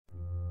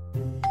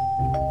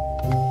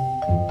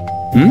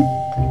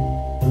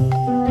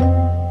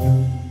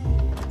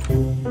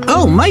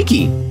Oh,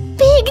 Mikey!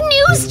 Big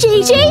news,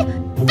 JJ!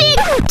 Big,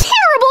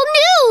 terrible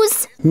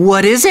news!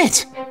 What is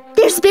it?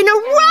 There's been a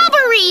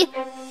robbery!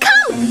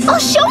 Come, I'll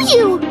show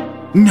you!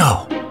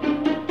 No.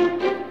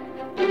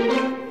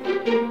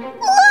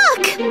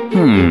 Look!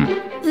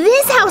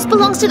 This house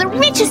belongs to the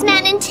richest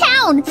man in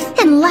town,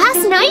 and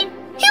last night,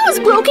 it was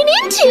broken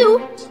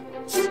into!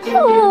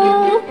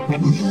 Oh.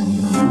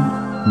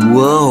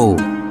 Whoa,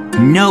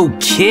 no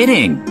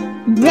kidding!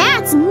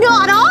 That's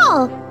not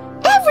all!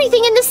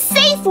 Everything in the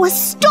safe was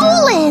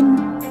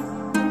stolen!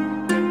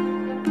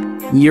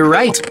 You're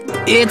right,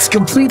 it's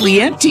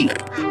completely empty.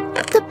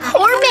 The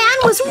poor man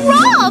was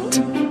robbed!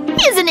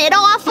 Isn't it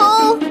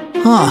awful?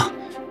 Huh,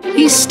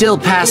 he's still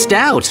passed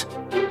out.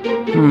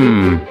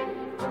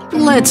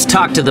 Let's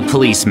talk to the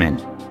policeman.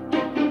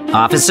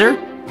 Officer,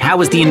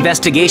 how is the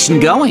investigation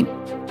going?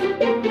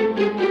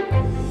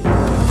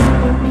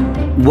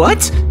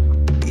 What?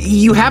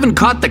 You haven't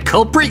caught the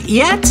culprit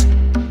yet?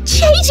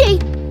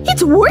 JJ,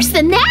 it's worse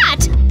than that!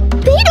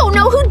 They don't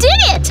know who did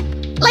it!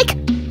 Like,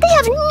 they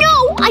have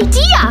no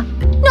idea!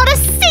 Not a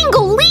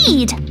single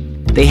lead!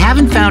 They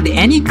haven't found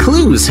any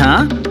clues,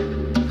 huh?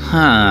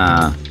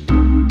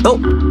 Oh,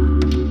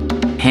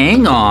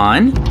 hang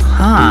on.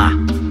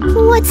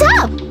 What's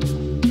up?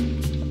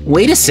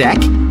 Wait a sec.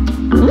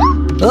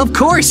 Of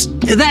course,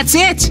 that's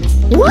it!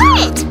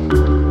 What?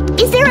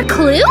 Is there a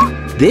clue?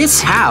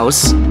 This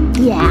house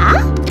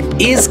Yeah?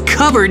 is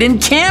covered in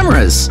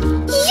cameras.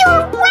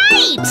 You're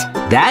right!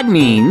 That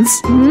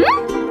means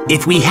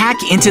if we hack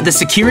into the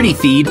security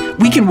feed,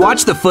 we can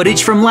watch the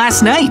footage from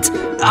last night.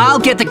 I'll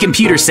get the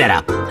computer set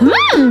up.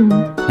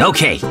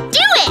 Okay. Do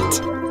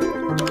it!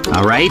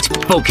 All right,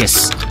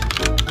 focus.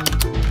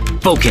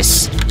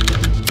 Focus.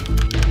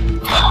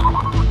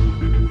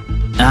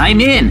 I'm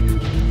in.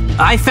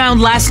 I found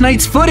last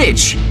night's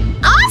footage.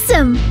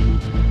 Awesome!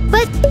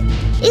 But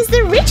is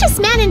the richest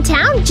man in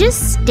town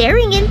just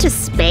staring into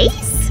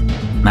space?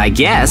 I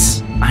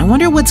guess. I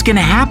wonder what's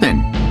gonna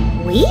happen.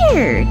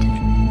 Weird.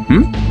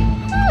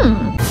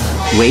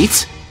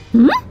 Wait.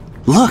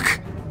 Look.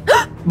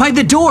 By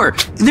the door.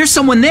 There's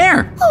someone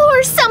there.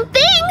 Or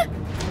something!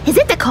 Is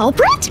it the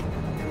culprit?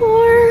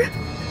 Or…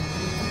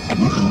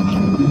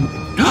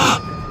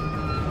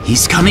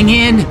 He's coming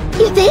in.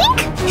 You think?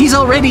 He's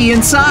already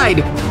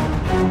inside.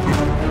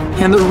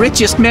 And the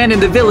richest man in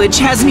the village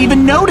hasn't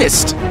even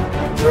noticed.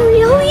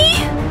 Really?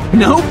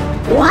 Nope.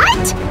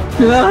 What?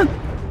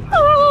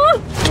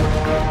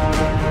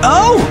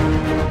 Oh!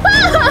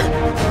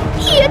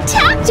 He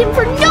attacked him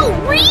for no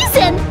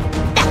reason!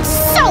 That's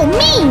so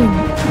mean!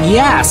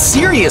 Yeah,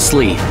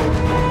 seriously.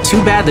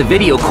 Too bad the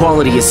video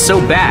quality is so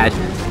bad,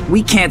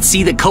 we can't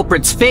see the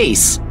culprit's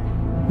face.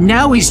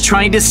 Now he's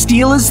trying to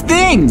steal his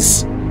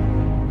things.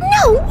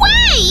 No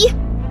way!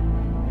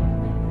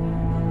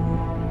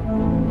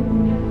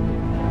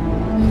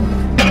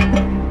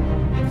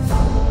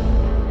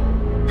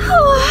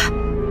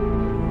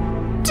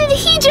 Did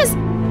he just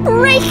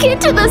break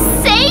into the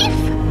safe?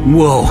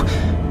 Whoa.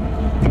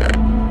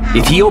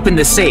 If he opened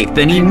the safe,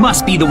 then he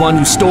must be the one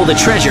who stole the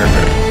treasure.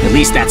 At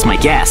least that's my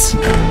guess.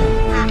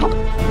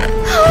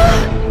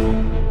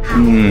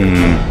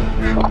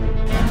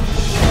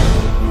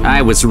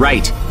 I was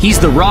right. He's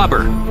the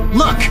robber.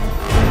 Look!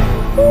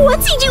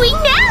 What's he doing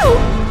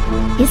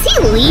now? Is he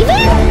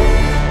leaving?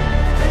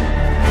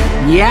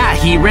 Yeah,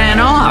 he ran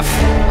off.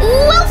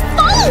 We'll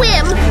follow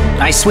him!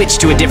 I switched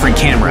to a different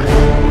camera.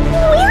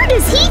 Where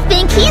does he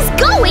think he's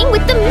going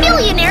with the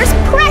millionaire's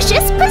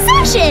precious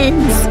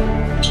possessions?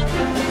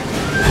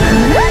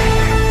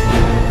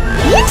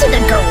 Into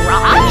the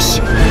garage?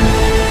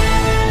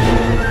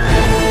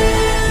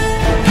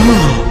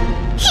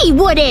 He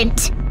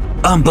wouldn't!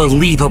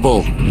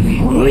 Unbelievable.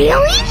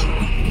 Really?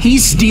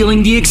 He's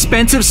stealing the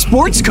expensive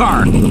sports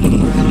car.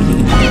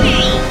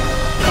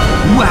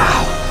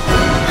 Wow.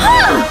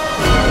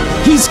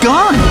 Huh! He's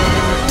gone.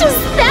 Does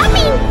that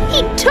mean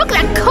he took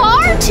the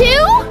car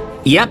too?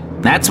 Yep,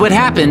 that's what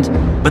happened.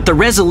 But the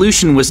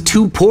resolution was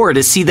too poor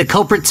to see the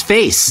culprit's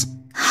face.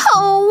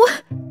 Oh,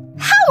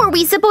 how are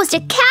we supposed to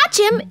catch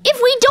him if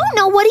we don't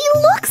know what he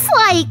looks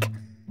like?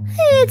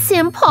 It's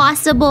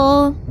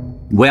impossible.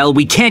 Well,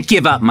 we can't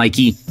give up,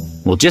 Mikey.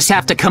 We'll just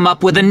have to come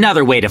up with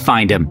another way to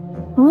find him.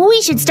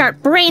 We should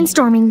start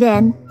brainstorming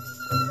then.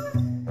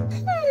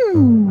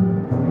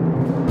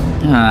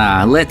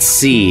 Let's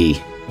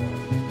see.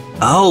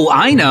 Oh,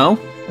 I know.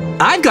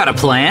 I've got a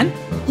plan.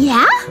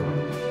 Yeah?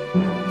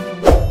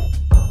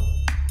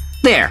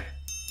 There.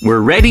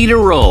 We're ready to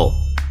roll.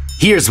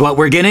 Here's what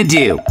we're gonna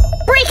do.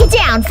 Break it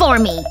down for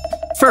me.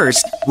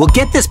 First, we'll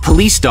get this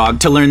police dog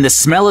to learn the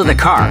smell of the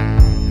car.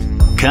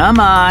 Come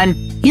on.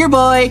 Here,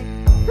 boy.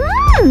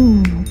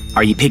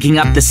 Are you picking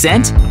up the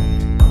scent?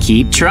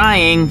 Keep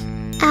trying.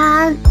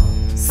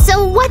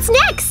 So what's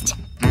next?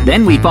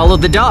 Then we follow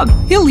the dog.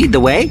 He'll lead the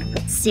way.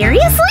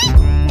 Seriously?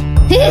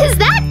 Is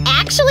that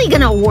actually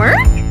gonna work?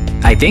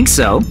 I think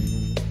so.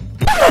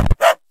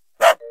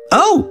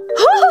 Oh!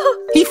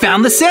 He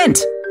found the scent.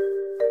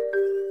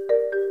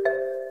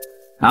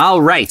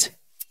 All right.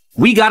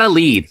 We got a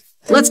lead.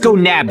 Let's go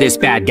nab this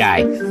bad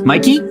guy.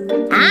 Mikey?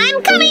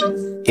 I'm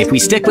coming. If we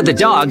stick with the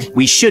dog,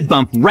 we should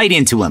bump right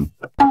into him.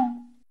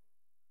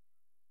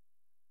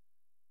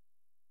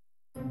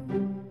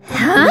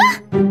 Huh?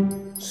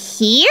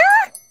 Here?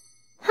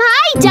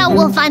 I doubt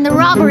we'll find the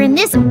robber in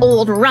this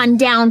old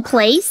run-down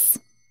place.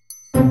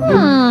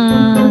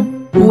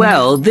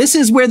 Well, this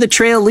is where the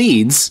trail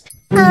leads.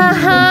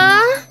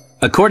 Uh-huh.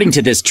 According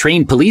to this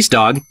trained police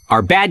dog,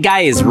 our bad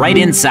guy is right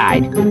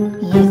inside.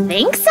 You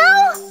think so?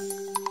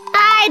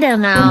 I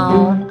don't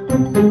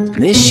know.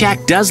 This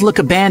shack does look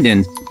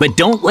abandoned, but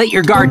don't let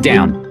your guard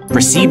down.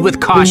 Proceed with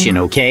caution,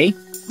 okay?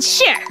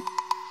 Sure.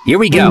 Here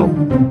we go.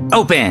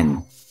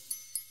 Open.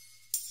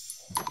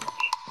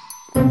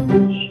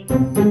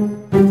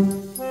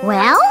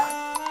 Well?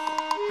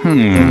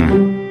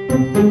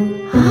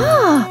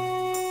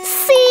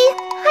 See,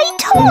 I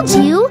told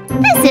you.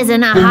 This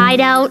isn't a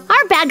hideout.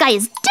 Our bad guy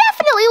is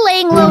definitely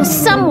laying low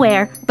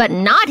somewhere, but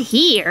not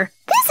here.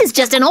 This is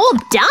just an old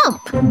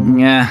dump.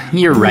 Yeah,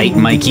 you're right,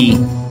 Mikey.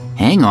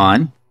 Hang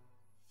on.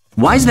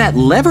 Why's that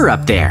lever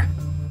up there?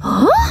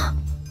 Huh?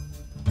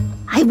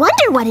 I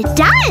wonder what it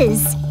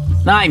does.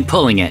 I'm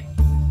pulling it.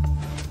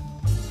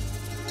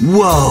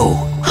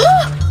 Whoa!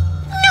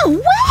 No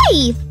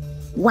way!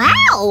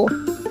 Wow!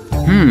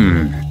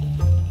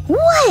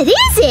 What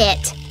is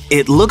it?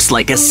 It looks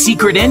like a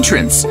secret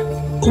entrance.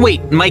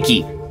 Wait,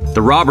 Mikey,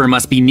 the robber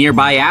must be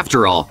nearby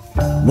after all.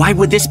 Why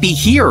would this be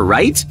here,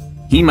 right?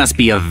 He must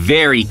be a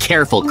very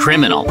careful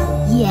criminal.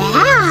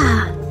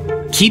 Yeah.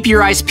 Keep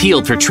your eyes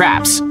peeled for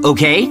traps,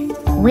 okay?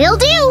 Will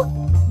do.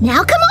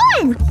 Now come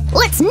on.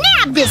 Let's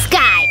nab this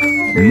guy.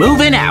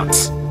 Moving out.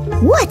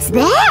 What's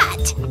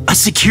that? A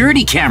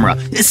security camera.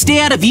 Stay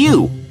out of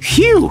view.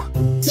 Phew.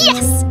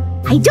 Yes.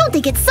 I don't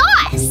think it saw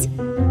us.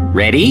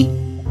 Ready?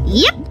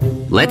 Yep.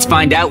 Let's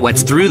find out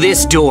what's through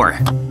this door.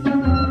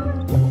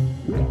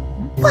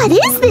 What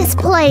is this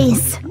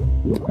place?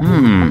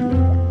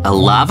 A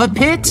lava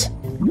pit?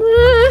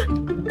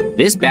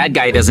 This bad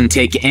guy doesn't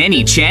take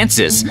any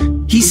chances.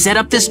 He set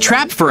up this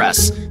trap for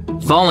us.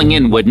 Falling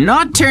in would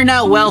not turn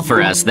out well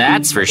for us,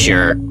 that's for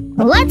sure.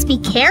 Let's be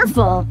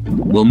careful.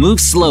 We'll move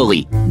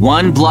slowly,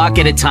 one block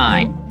at a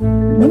time.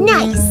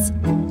 Nice.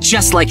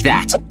 Just like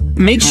that.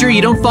 Make sure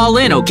you don't fall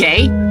in,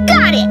 okay?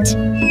 Got it.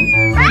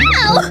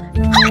 Ow!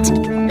 Hot!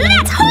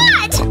 That's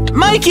hot!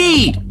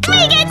 Mikey!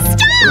 Make it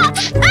stop!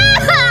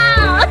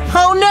 Ah!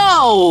 Oh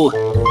no!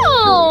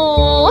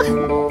 Oh!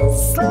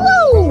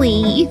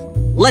 Slowly.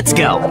 Let's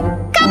go.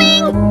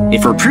 Coming!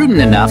 If we're prudent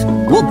enough,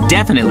 we'll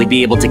definitely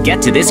be able to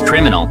get to this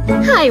criminal.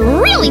 I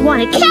really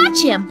want to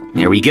catch him.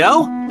 There we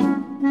go.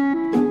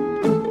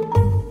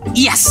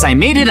 Yes, I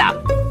made it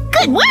up.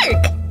 Good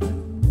work!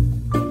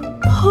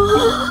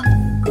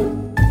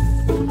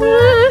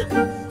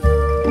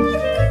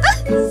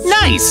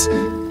 Nice!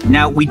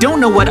 Now, we don't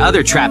know what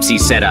other traps he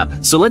set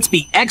up, so let's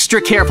be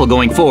extra careful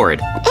going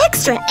forward.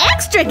 Extra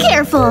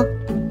careful.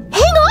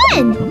 Hang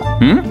on!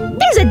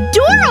 There's a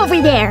door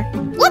over there.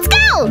 Let's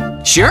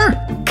go! Sure.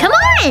 Come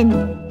on!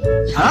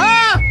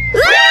 Ah! Ah!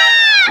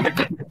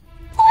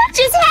 What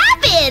just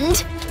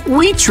happened?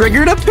 We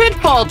triggered a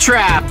pitfall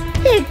trap!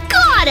 It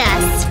got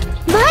us!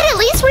 But at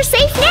least we're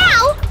safe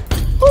now!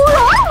 Where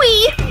are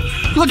we?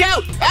 Look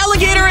out!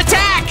 Alligator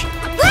attack!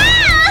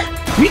 Ah!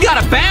 We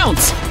gotta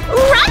bounce!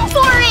 Run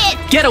for it!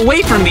 Get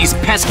away from these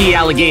pesky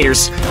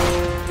alligators!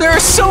 There are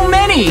so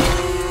many!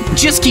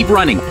 Just keep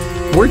running.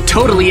 We're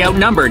totally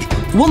outnumbered.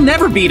 We'll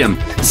never beat them.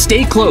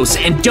 Stay close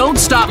and don't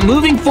stop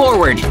moving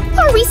forward.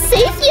 Are we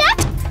safe yet?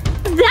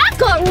 That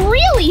got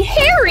really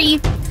hairy.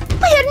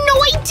 I had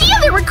no idea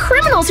there were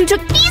criminals who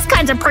took these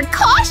kinds of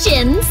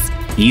precautions.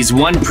 He's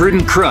one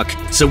prudent crook,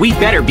 so we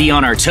better be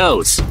on our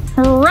toes.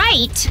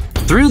 Right.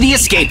 Through the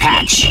escape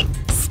hatch.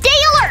 Stay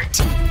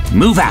alert.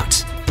 Move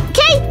out.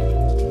 Okay,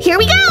 here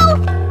we go.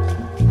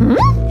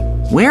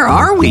 Where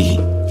are we?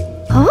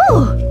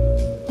 Oh,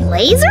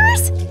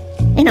 lasers?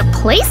 In a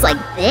place like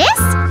this?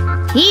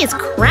 He is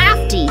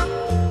crafty.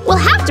 We'll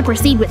have to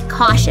proceed with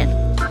caution.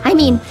 I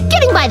mean,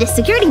 getting by this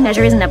security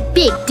measure isn't a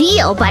big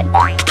deal, but…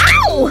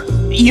 Ow!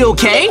 You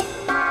okay?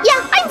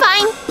 Yeah, I'm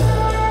fine.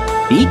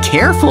 Be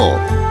careful.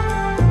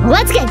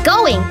 Let's get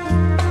going.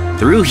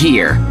 Through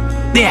here.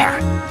 There.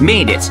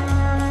 Made it.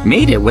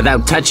 Made it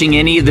without touching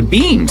any of the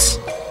beams.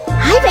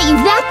 I bet you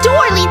that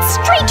door leads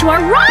straight to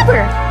our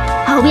robber.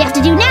 All we have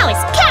to do now is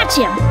catch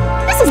him.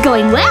 This is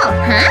going well,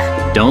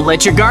 huh? Don't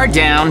let your guard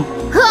down.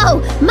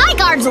 Oh, my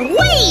guard's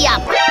way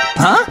up.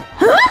 Huh?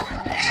 Huh?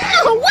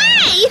 No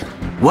way!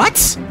 What?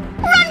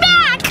 Run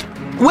back!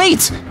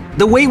 Wait!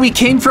 The way we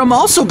came from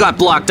also got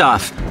blocked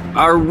off.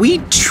 Are we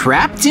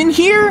trapped in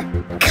here?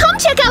 Come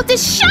check out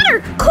this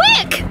shutter,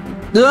 quick!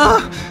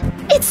 Ugh!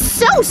 It's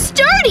so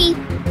sturdy!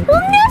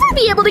 We'll never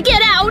be able to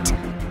get out!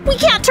 We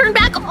can't turn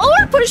back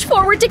or push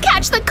forward to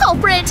catch the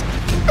culprit!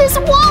 This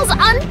wall's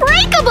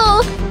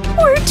unbreakable!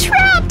 We're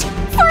trapped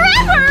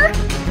forever!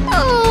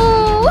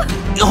 Oh…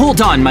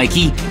 Hold on,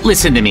 Mikey.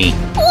 Listen to me.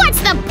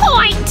 What's the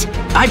point?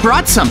 I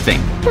brought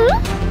something.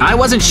 I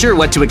wasn't sure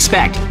what to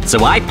expect,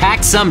 so I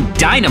packed some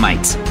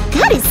dynamite.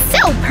 That is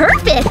so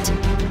perfect!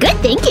 Good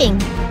thinking.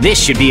 This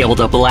should be able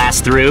to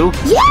blast through.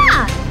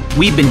 Yeah!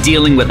 We've been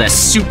dealing with a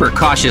super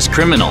cautious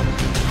criminal.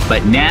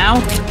 But now,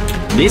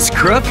 this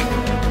crook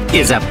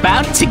is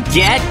about to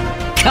get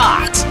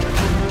caught.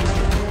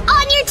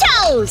 On your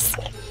toes!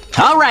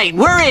 All right,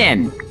 we're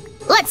in.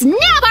 Let's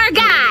nab our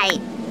guy!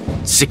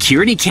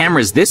 Security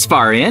cameras this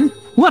far in?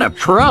 What a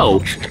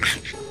pro.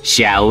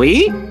 Shall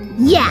we?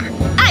 Yeah,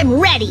 I'm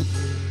ready.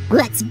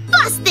 Let's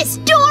bust this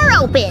door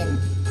open.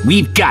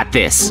 We've got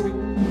this.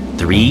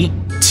 3,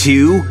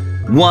 2,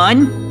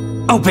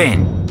 1,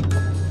 open.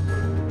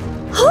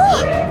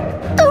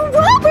 The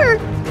robber!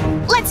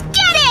 Let's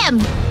get him!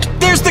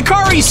 There's the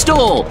car he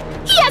stole.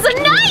 He has a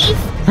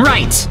knife!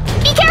 Right.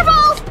 Be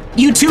careful!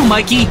 You too,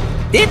 Mikey.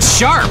 It's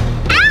sharp.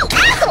 Ow,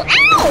 ow,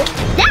 ow!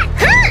 That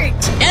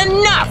hurt!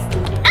 Enough.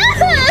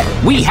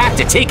 We have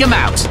to take him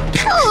out.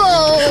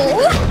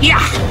 Oh! Yeah.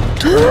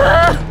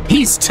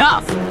 He's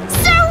tough.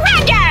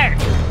 Surrender!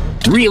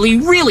 Really,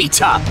 really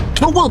tough.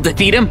 But we'll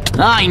defeat him.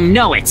 I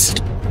know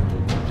it.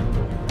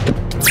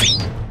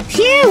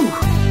 Phew!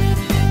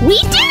 We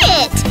did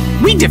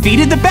it! We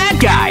defeated the bad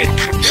guy.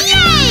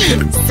 Yay!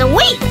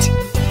 Sweet!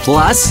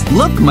 Plus,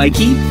 look,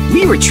 Mikey,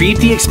 we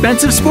retrieved the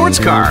expensive sports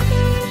car.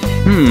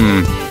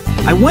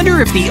 I wonder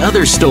if the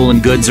other stolen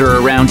goods are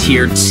around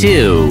here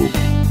too.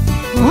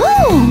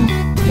 Oh!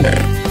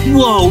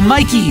 Whoa,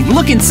 Mikey,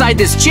 look inside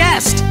this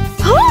chest.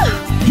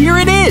 Here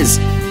it is,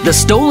 the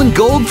stolen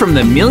gold from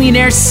the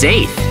millionaire's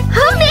safe.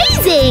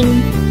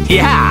 Amazing!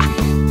 Yeah.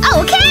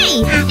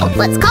 Okay,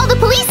 let's call the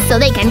police so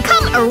they can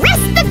come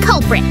arrest the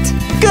culprit.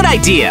 Good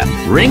idea.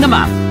 Ring them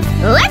up.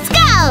 Let's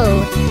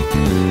go!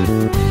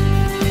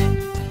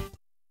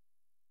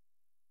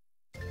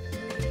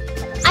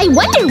 I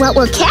wonder what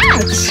we'll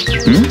catch.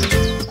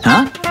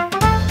 Huh?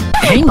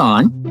 Hang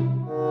on.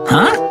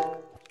 Huh?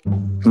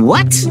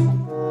 What?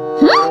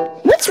 Huh?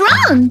 What's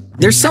wrong?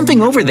 There's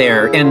something over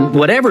there, and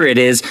whatever it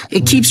is,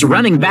 it keeps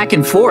running back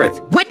and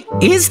forth. What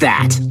is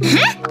that?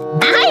 Huh?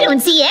 I don't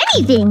see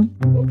anything.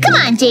 Come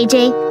on,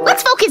 JJ.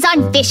 Let's focus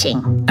on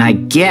fishing. I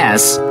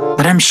guess,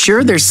 but I'm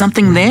sure there's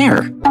something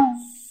there.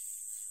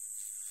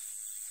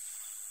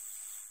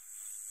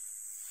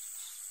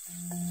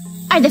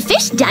 Are the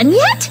fish done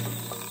yet?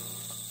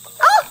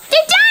 Oh,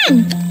 they're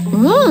done!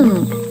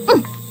 Ooh!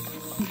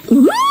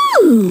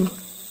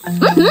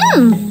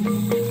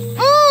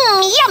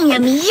 Yum,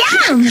 yum,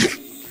 yum!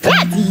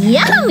 That's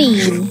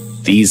yummy!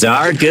 These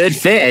are good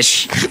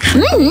fish.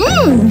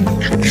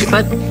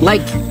 But,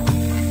 like,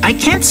 I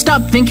can't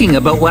stop thinking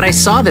about what I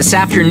saw this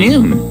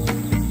afternoon.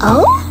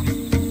 Oh?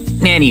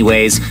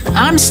 Anyways,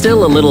 I'm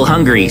still a little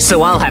hungry,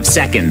 so I'll have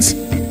seconds.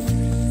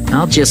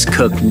 I'll just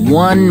cook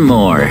one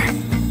more.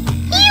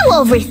 You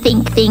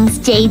overthink things,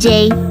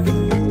 JJ.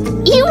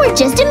 You were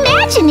just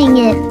imagining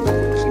it.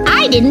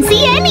 I didn't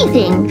see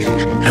anything.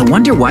 I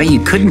wonder why you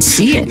couldn't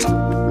see it.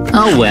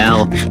 Oh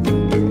well.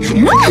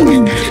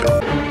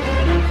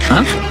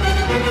 Huh?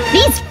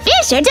 These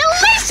fish are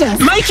delicious!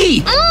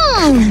 Mikey!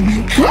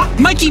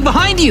 Mikey,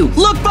 behind you!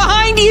 Look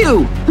behind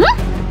you!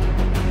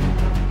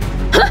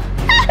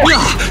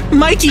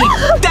 Mikey,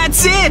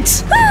 that's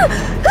it!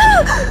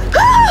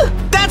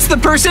 That's the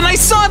person I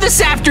saw this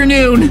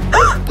afternoon!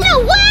 No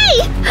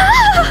way!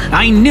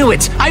 I knew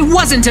it! I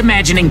wasn't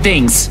imagining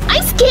things!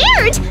 I'm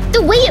scared!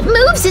 The way it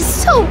moves is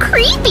so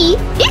creepy!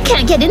 It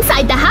can't get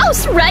inside the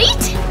house,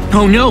 right?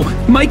 Oh no!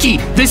 Mikey,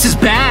 this is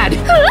bad!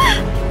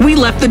 We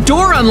left the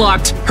door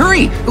unlocked!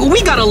 Hurry!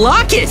 We gotta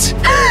lock it!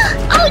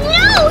 Oh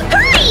no!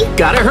 Hurry!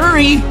 Gotta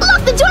hurry!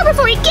 Lock the door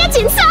before it gets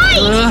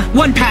inside!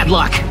 One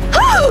padlock!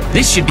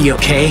 This should be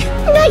okay.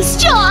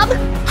 Nice job!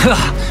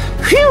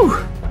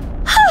 Phew!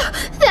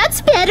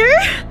 That's better!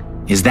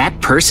 Is that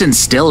person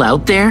still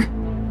out there?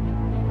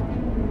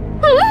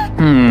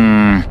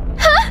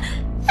 Huh?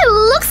 It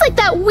looks like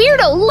that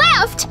weirdo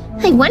left!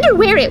 I wonder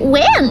where it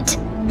went!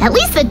 At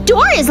least the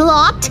door is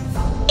locked!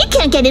 It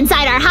can't get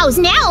inside our house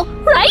now,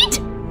 right?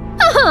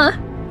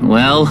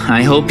 Well,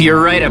 I hope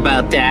you're right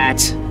about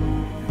that.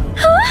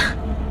 Huh?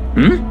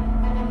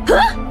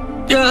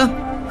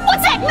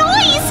 What's that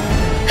noise?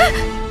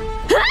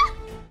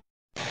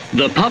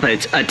 The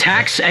puppet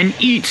attacks and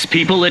eats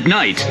people at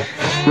night.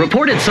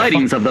 Reported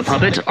sightings of the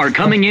puppet are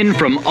coming in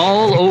from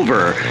all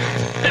over.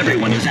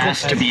 Everyone is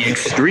asked to be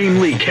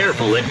extremely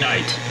careful at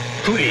night.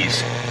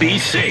 Please, be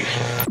safe.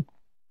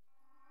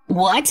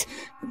 What?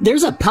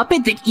 There's a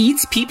puppet that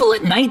eats people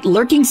at night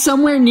lurking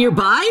somewhere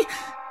nearby?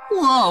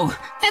 Whoa,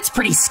 that's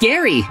pretty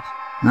scary.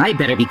 I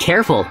better be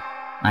careful.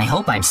 I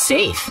hope I'm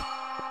safe.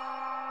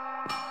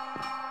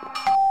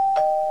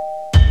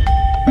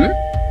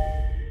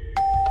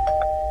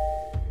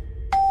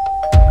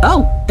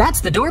 Oh,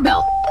 that's the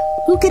doorbell.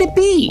 Who could it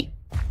be?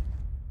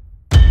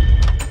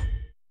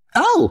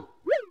 Oh!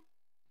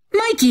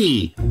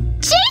 Mikey!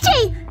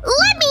 JJ,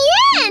 let me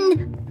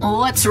in!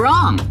 What's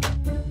wrong?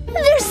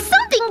 There's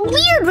something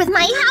weird with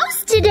my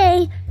house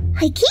today.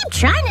 I keep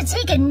trying to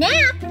take a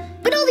nap,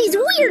 but all these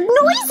weird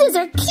noises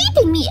are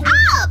keeping me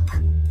up.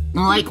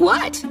 Like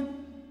what?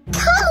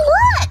 Come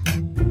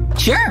look!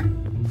 Sure.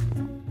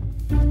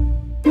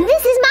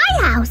 This is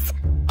my house.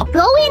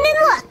 go in and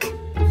look.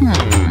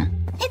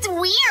 It's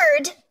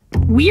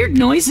weird. Weird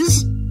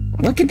noises?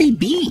 What could they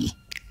be?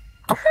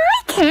 I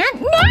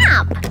can't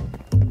nap.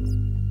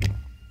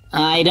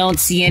 I don't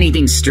see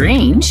anything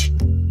strange.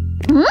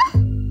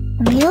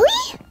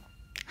 Really?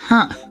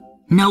 Huh.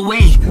 No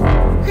way.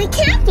 I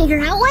can't figure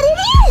out what it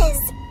is.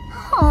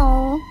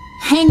 Oh.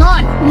 Hang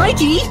on,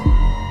 Mikey!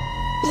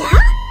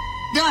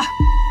 Yeah?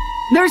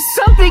 There's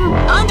something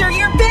under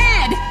your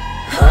bed!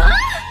 Huh?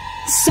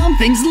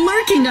 Something's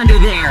lurking under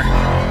there.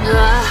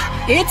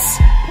 It's...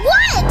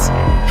 What?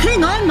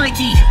 Hang on,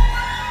 Mikey!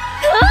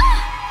 Huh?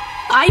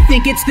 I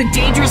think it's the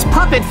dangerous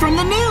puppet from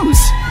the news!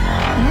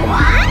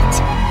 What?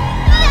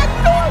 That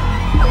thing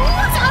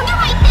was under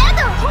my bed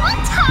the whole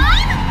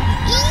time?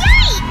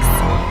 Yikes!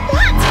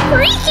 That's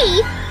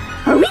freaky!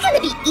 Are we gonna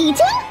be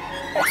eaten?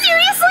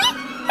 Seriously?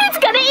 It's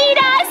gonna eat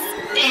us!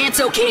 It's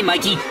okay,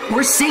 Mikey.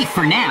 We're safe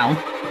for now.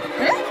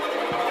 Huh?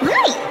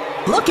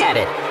 Why? Look at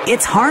it.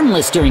 It's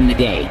harmless during the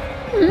day.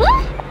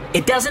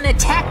 It doesn't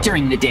attack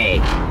during the day.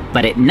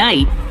 But at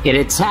night, it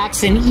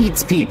attacks and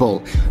eats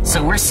people.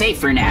 So we're safe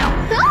for now.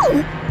 Oh!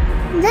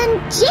 Then,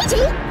 JJ,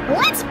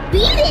 let's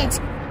beat it!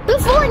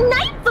 Before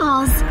night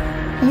falls!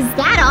 Is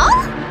that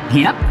all?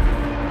 Yep.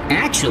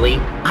 Actually,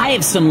 I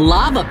have some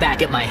lava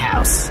back at my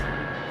house.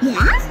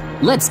 Yeah?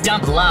 Let's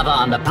dump lava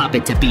on the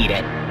puppet to beat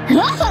it.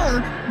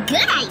 Oh,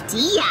 good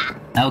idea!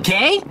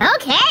 Okay?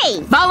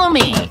 Okay! Follow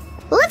me!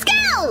 Let's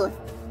go!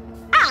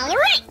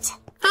 Alright!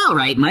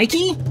 Alright,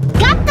 Mikey.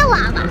 Got the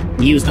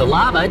lava! Use the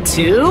lava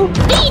to...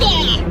 Beat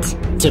it!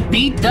 to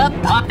beat the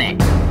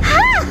puppet.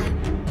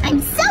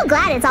 I'm so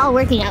glad it's all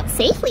working out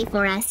safely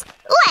for us.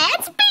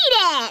 Let's beat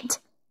it!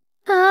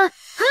 Huh?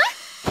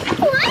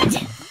 What?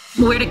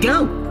 Where'd it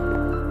go?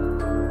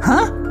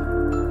 Huh?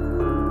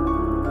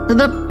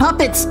 The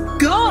puppet's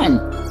gone!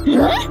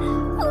 Huh?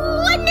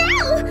 What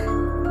now?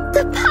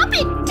 The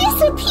puppet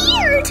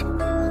disappeared!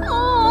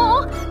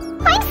 Oh,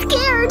 I'm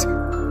scared.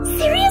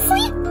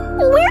 Seriously?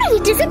 Where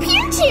did it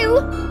disappear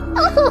to?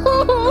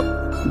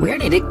 Oh. Where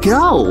did it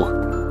go?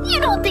 You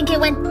don't think it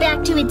went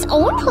back to its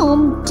own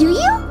home, do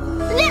you?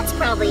 That's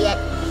probably it,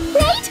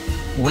 right?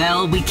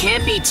 Well, we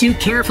can't be too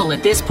careful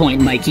at this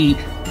point, Mikey.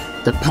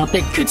 The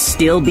puppet could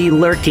still be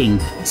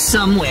lurking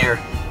somewhere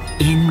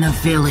in the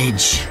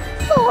village.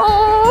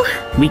 Oh.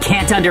 We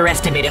can't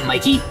underestimate it,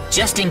 Mikey.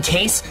 Just in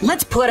case,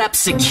 let's put up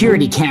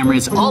security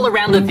cameras all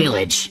around the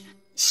village.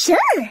 Sure.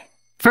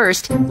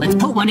 First, let's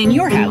put one in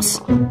your house.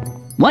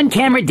 One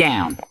camera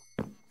down.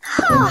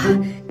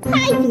 Oh,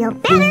 I feel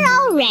better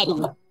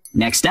already.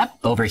 Next up,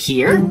 over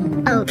here,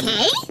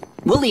 Okay.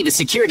 we'll leave a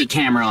security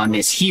camera on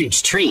this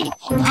huge tree.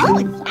 Oh,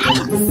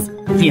 nice.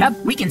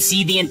 Yep, we can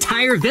see the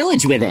entire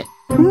village with it.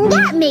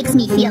 That makes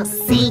me feel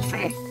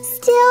safer.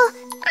 Still,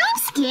 I'm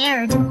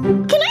scared.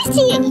 Can I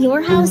stay at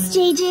your house,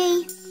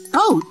 JJ?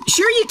 Oh,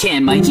 sure you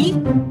can, Mikey.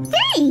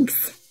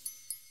 Thanks.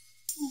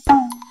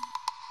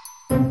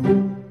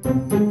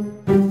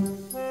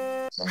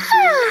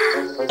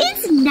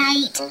 It's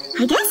night.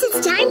 I guess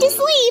it's time to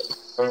sleep.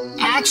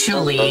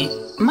 Actually,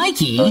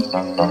 Mikey,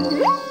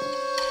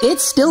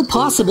 it's still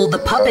possible the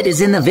puppet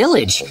is in the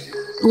village.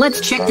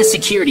 Let's check the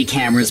security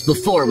cameras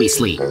before we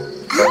sleep.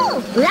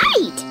 Oh,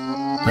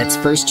 right. Let's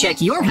first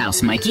check your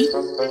house, Mikey.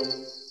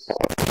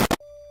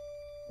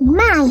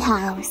 My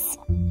house.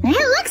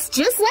 It looks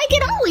just like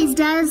it always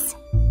does.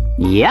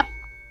 Yep.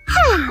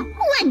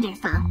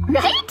 Wonderful,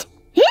 right?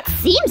 It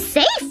seems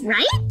safe,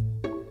 right?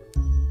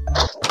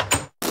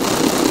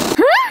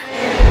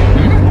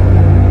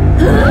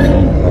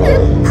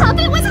 The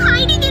puppet was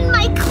hiding in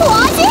my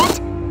closet?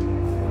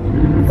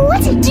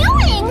 What's it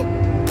doing?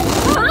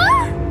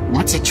 Huh?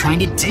 What's it trying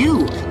to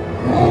do?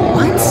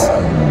 What?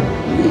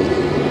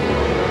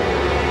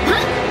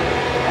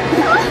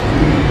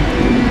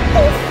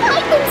 If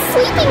I'd been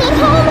sleeping at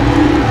home,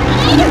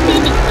 I'd have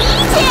been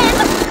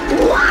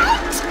eaten!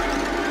 What?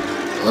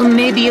 Well,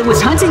 maybe it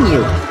was hunting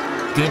you.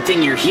 Good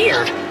thing you're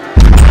here.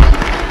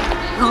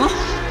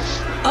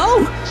 Oh,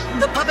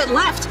 the puppet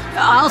left.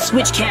 I'll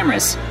switch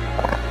cameras.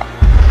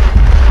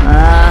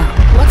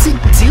 What's it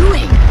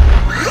doing?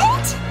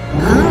 What?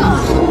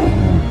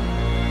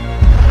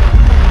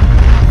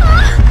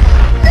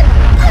 The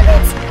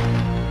puppet's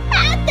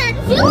at that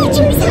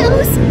villager's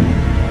house!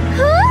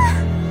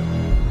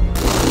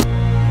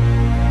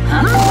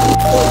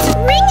 It's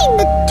ringing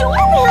the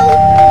doorbell!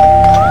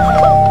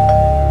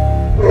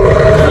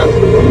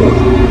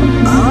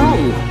 Oh!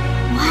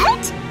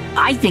 What?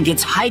 I think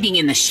it's hiding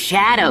in the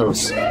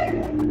shadows.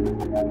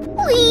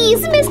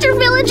 Please, Mr.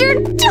 Villager,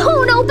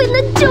 don't open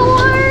the door!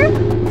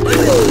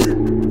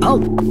 Oh,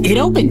 it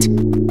opened.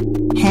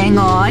 Hang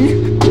on.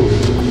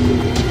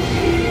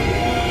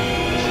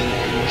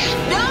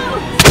 No!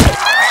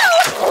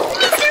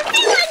 Mr.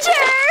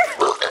 Villager!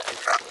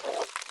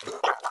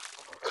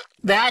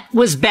 That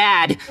was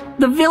bad.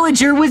 The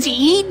villager was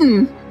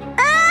eaten.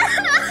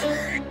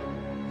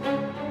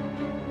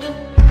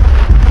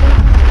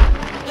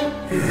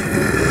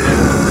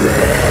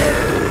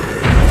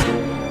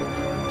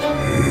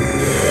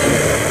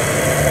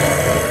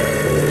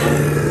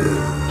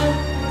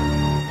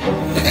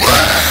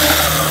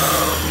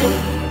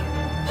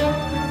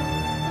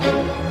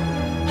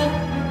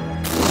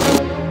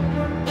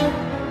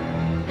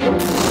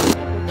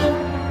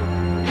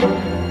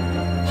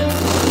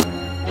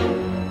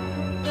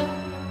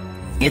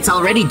 It's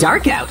already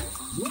dark out.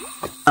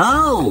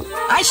 Oh,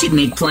 I should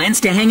make plans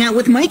to hang out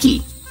with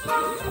Mikey.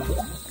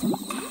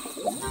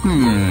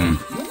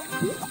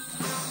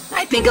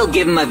 I think I'll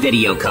give him a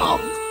video call.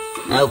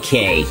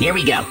 Okay, here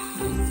we go.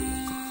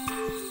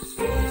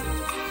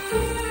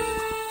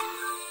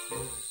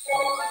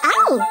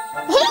 Oh,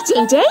 hey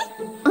JJ!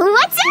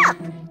 What's up?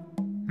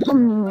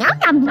 Nom,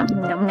 nom, nom,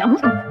 nom, nom.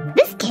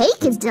 This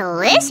cake is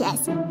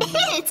delicious.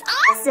 It's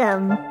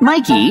awesome.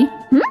 Mikey?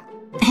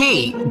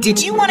 Hey,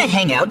 did you want to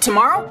hang out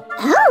tomorrow?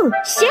 Oh,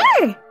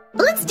 sure.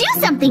 Let's do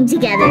something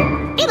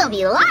together. It'll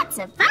be lots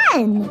of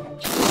fun.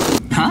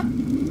 Huh?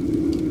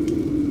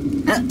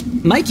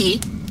 Mikey?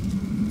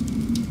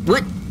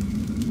 What?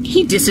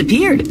 He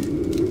disappeared.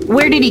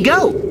 Where did he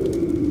go?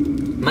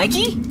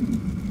 Mikey?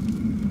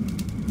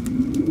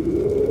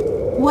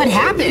 What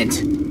happened?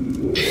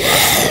 Who's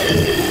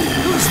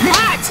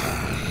that?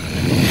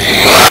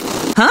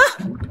 Huh?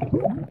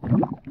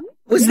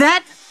 Was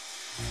that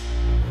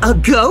a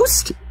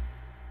ghost?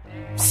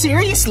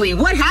 Seriously,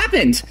 what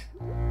happened?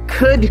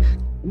 Could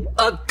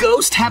a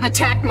ghost have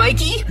attacked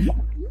Mikey?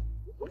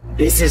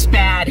 This is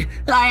bad.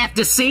 I have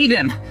to save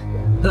him.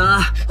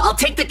 I'll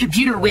take the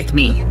computer with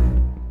me.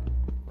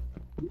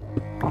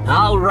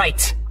 All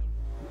right.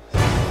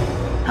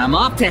 I'm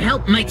off to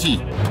help Mikey.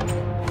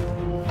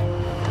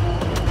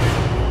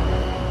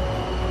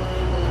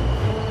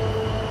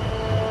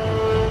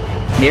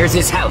 There's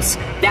his house.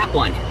 That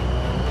one.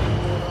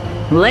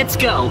 Let's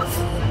go.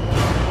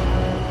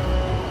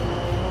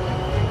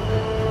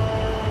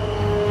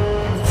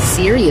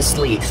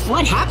 Seriously,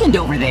 what happened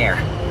over there?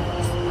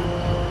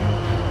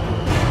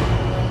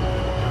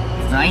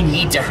 I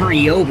need to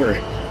hurry over.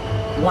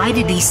 Why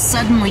did he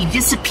suddenly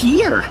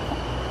disappear?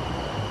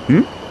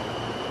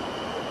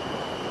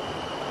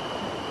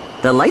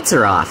 The lights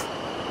are off.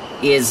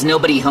 Is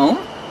nobody home?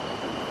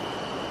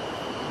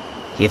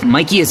 If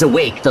Mikey is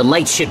awake, the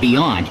lights should be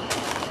on.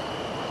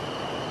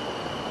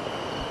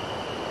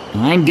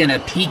 I'm gonna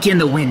peek in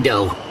the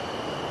window.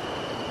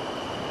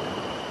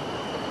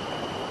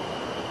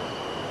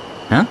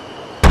 Huh?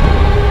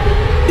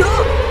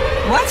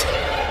 What?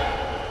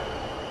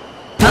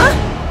 Huh?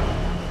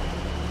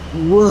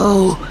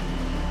 Whoa!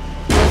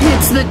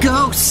 It's the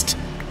ghost!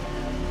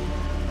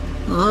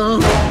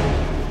 Oh,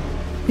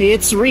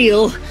 it's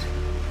real.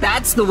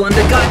 That's the one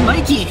that got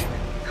Mikey.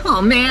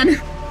 Oh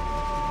man.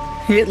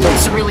 It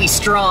looks really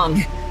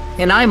strong.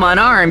 And I'm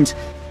unarmed.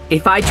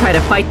 If I try to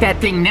fight that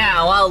thing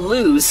now, I'll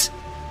lose.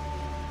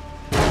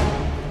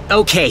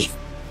 Okay.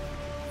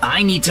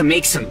 I need to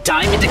make some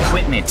diamond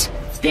equipment.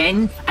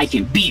 Then I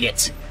can beat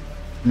it.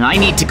 I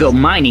need to go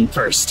mining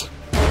first.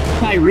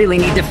 I really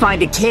need to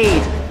find a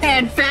cave.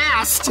 And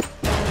fast!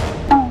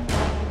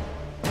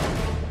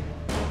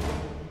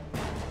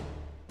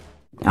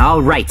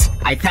 Alright,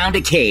 I found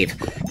a cave.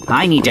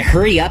 I need to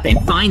hurry up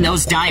and find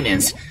those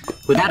diamonds.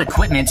 Without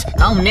equipment,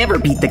 I'll never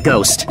beat the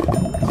ghost.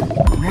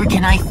 Where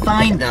can I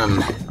find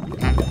them?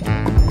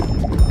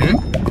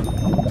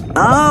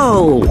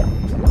 Oh!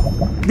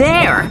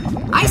 There!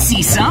 I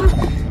see some!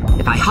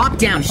 If I hop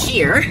down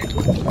here...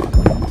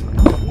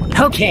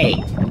 Okay!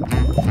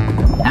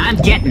 I'm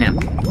getting them.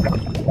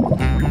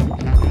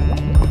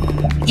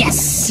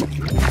 Yes!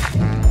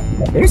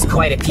 There's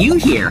quite a few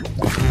here,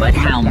 but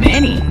how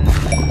many?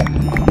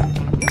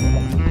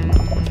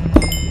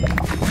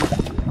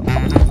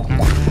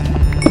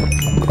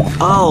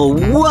 Oh,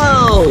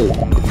 whoa!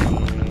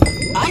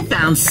 I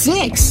found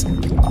 6,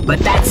 but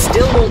that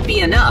still won't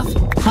be enough.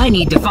 I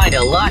need to find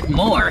a lot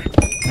more.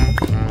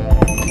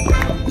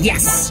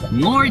 Yes,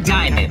 more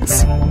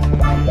diamonds.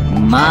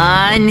 Come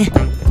on.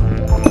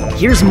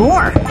 Here's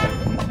more.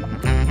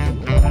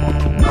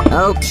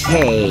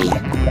 Okay.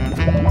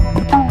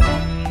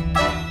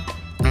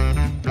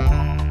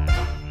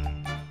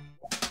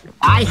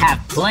 I have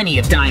plenty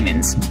of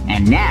diamonds,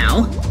 and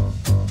now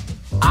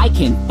I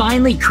can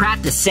finally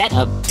craft a set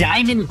of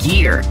diamond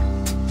gear.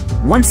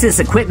 Once this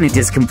equipment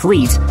is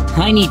complete,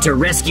 I need to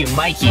rescue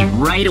Mikey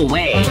right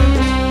away.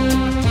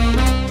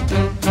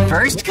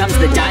 First comes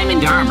the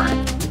diamond armor.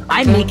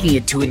 I'm making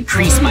it to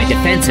increase my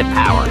defensive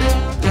power.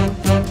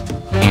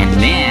 And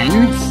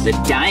then, the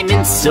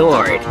diamond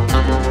sword.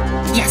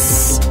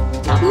 Yes!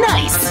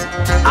 Nice!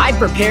 I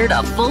prepared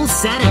a full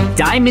set of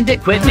diamond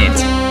equipment.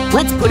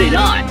 Let's put it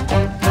on.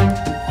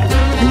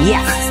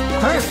 Yes,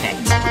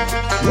 perfect.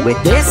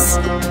 With this,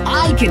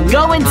 I can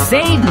go and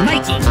save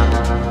Mikey.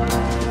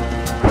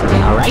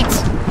 Alright,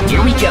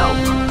 here we go.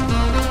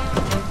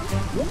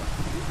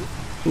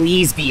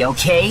 Please be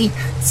okay.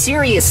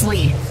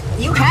 Seriously,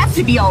 you have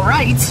to be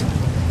alright.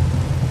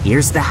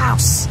 Here's the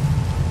house.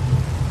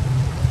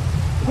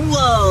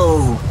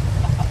 Whoa!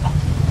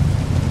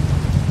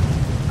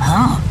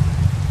 Huh?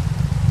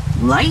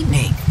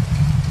 Lightning.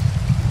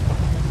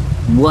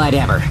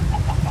 Whatever.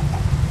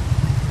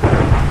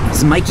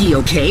 Is Mikey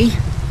okay?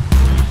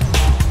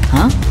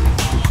 Huh?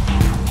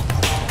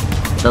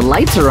 The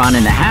lights are on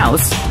in the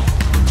house.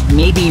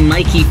 Maybe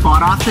Mikey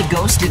fought off the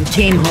ghost and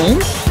came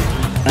home?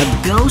 A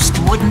ghost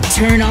wouldn't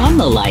turn on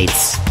the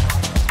lights.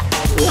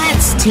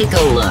 Let's take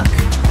a look.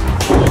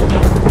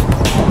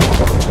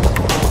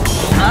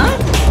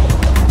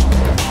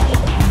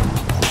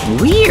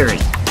 Weird.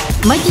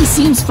 Mikey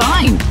seems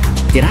fine.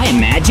 Did I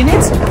imagine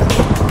it?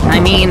 I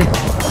mean,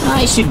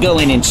 I should go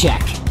in and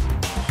check.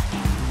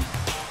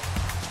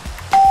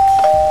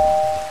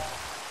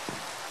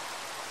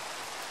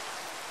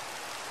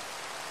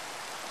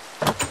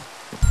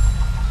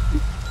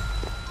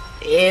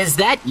 Is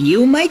that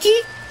you, Mikey?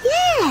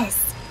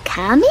 Yes,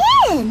 come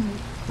in.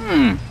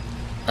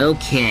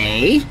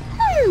 Okay.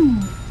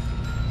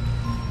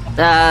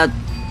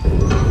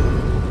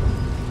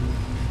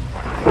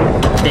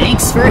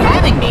 Thanks for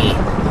having me.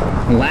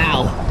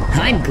 Wow,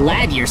 I'm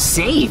glad you're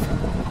safe.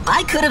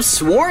 I could have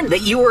sworn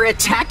that you were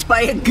attacked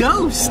by a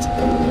ghost.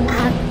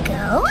 A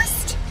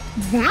ghost?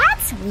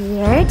 That's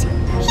weird.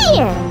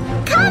 Here,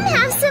 come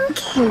have some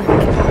cake.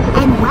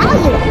 And while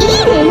you're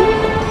eating,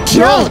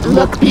 don't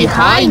look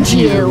behind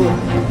you.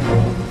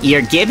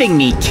 You're giving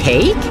me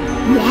cake?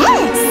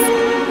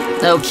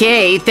 Yes.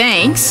 Okay,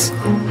 thanks.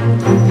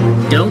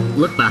 Don't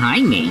look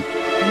behind me.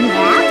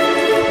 Yeah?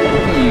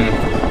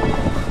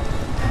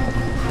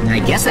 I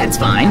guess that's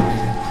fine.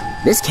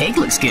 This cake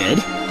looks good.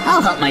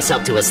 I'll help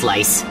myself to a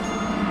slice.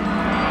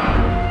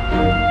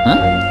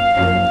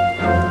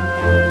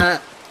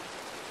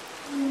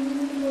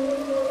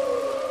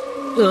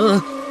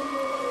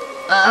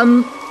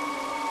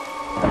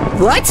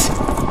 What?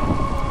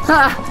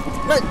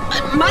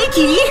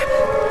 Mikey?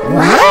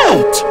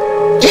 What?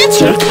 It's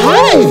your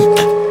cake.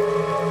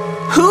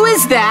 Who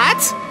is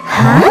that?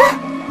 Huh?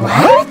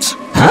 What?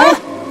 Huh?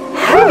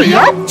 Hurry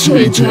up,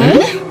 JJ.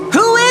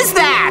 Who is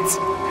that?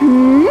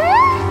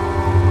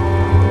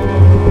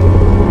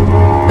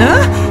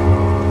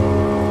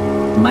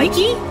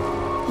 Mikey?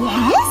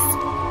 Yes?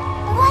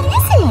 What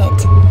is it?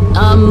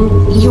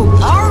 You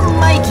are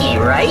Mikey,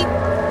 right?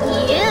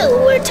 You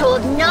were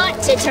told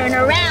not to turn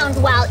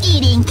around while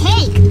eating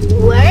cake,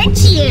 weren't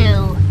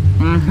you?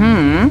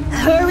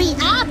 Hurry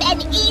up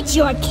and eat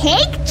your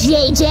cake,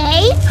 JJ.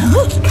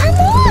 Come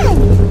on.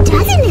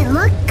 Doesn't it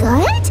look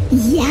good?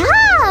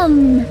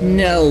 Yum.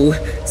 No,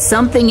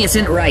 something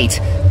isn't right.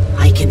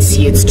 I can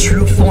see its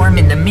true form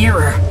in the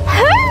mirror.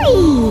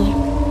 Hurry.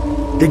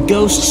 The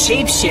ghost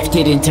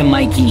shapeshifted into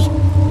Mikey.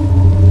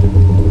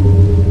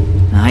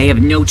 I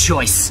have no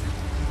choice.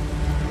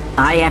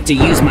 I have to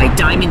use my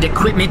diamond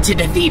equipment to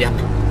defeat him.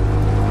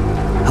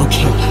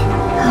 Okay.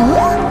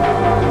 Huh?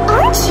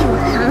 Aren't you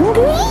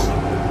hungry?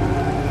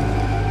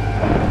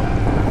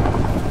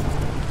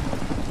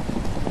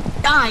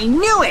 I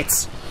knew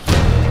it!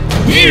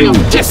 You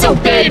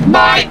disobeyed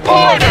my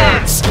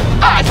orders!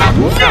 I have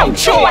no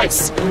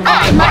choice!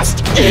 I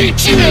must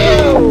eat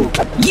you!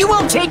 You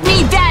won't take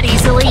me that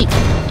easily!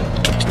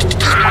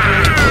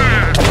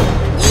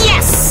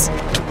 Yes!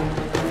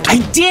 I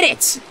did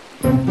it!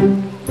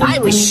 I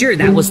was sure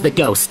that was the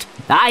ghost.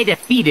 I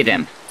defeated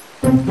him.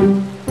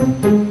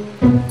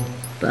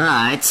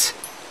 But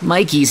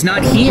Mikey's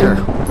not here.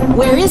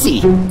 Where is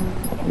he?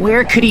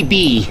 Where could he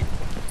be?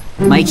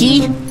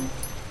 Mikey?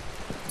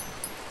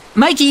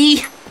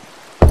 Mikey!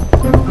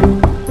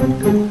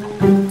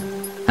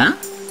 Huh?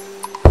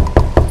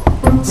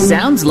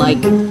 Sounds like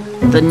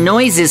the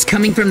noise is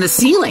coming from the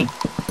ceiling.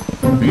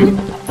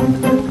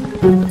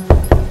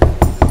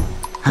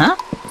 Huh?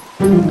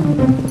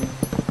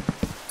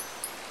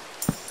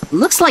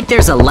 Looks like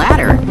there's a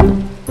ladder.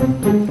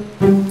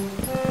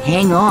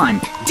 Hang on,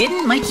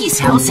 didn't Mikey's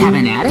house have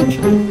an attic?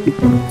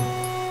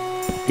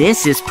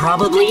 This is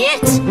probably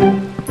it.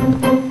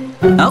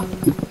 Oh.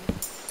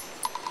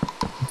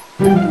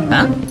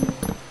 Huh?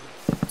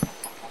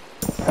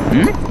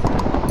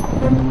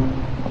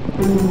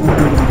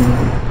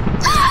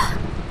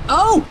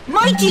 Oh,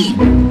 Mikey!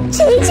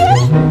 JJ?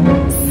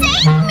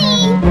 Save me!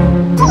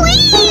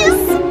 Please!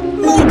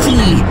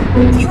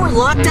 Mikey, you were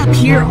locked up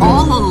here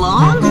all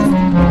along?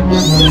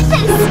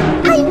 Yes!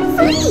 I'm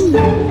free!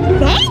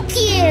 Thank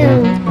you!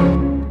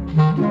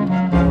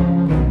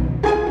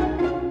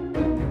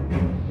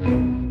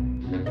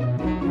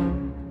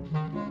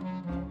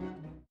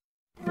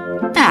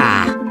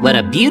 Ah, what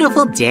a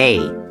beautiful day.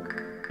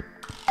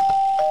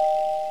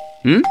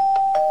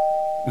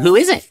 Who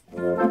is it?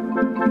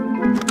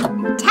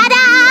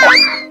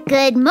 Ta-da!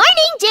 Good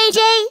morning,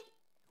 JJ!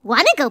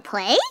 Wanna go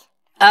play?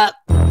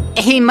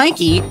 Hey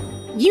Mikey,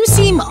 you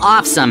seem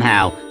off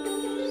somehow.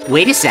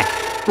 Wait a sec,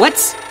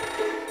 What's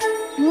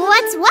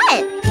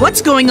what?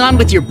 what's going on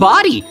with your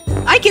body?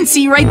 I can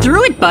see right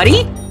through it,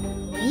 buddy.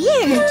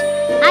 Weird.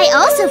 I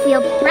also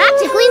feel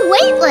practically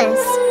weightless.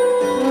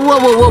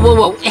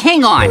 Whoa,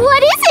 hang on.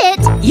 What is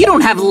it? You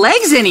don't have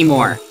legs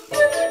anymore.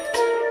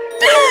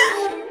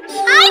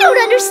 I don't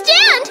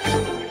understand!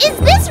 Is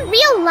this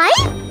real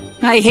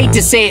life? I hate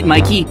to say it,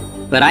 Mikey,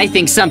 but I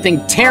think something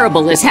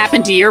terrible has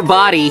happened to your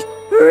body.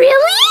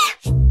 Really?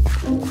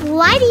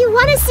 Why do you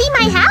want to see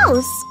my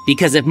house?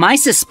 Because if my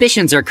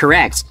suspicions are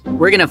correct,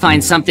 we're gonna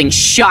find something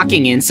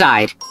shocking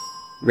inside.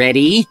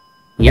 Ready?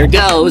 Here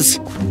goes.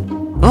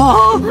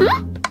 Oh!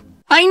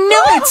 I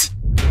knew it!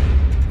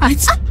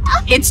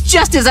 It's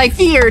just as I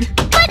feared.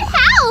 But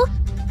how?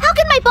 How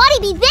can my body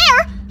be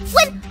there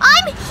when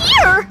I'm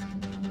here?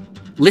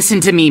 Listen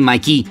to me,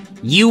 Mikey.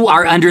 You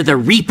are under the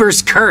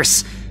Reaper's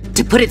curse.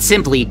 To put it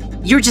simply,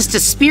 you're just a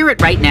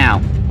spirit right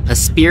now. A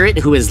spirit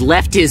who has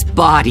left his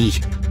body.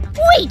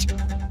 Wait!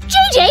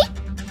 JJ!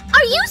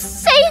 Are you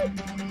saying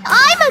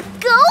I'm a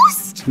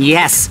ghost?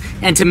 Yes,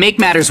 and to make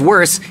matters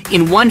worse,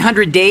 in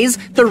 100 days,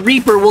 the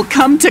Reaper will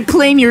come to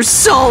claim your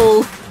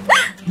soul!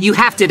 You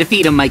have to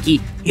defeat him,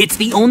 Mikey. It's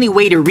the only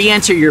way to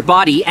re-enter your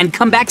body and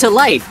come back to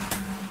life.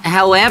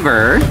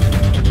 However...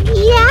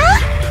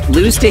 Yeah?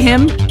 Lose to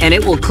him, and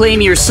it will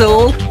claim your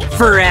soul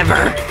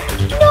forever.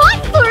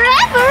 Not forever!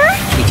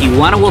 If you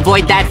want to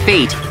avoid that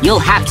fate, you'll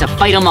have to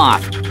fight him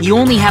off. You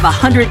only have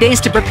 100 days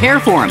to prepare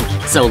for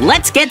him, so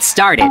let's get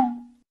started.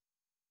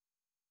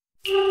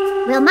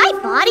 Will my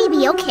body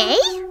be okay?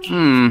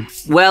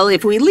 Well,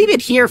 if we leave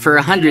it here for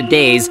 100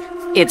 days,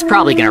 it's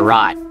probably gonna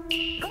rot.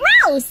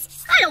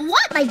 Gross! I don't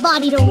want my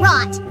body to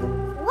rot!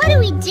 What do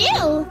we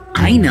do?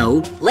 I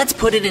know. Let's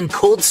put it in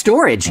cold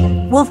storage.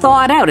 We'll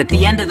thaw it out at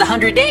the end of the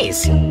 100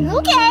 days.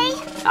 Okay.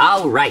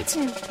 All right.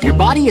 Your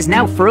body is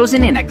now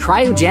frozen in a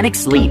cryogenic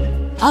sleep.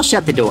 I'll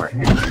shut the door.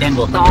 Then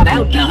we'll thaw it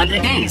out in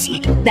 100 days.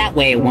 That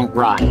way it won't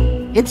rot.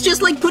 It's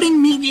just like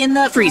putting meat in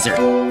the freezer.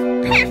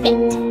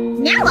 Perfect.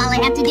 Now all I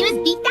have to do is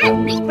beat that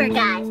Reaper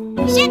guy.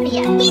 Should be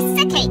a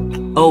piece of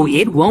cake. Oh,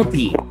 it won't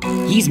be.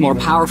 He's more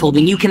powerful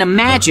than you can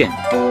imagine.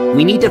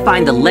 We need to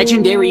find the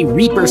legendary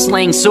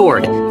Reaper-slaying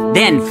sword.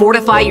 Then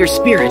fortify your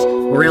spirit,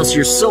 or else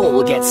your soul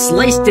will get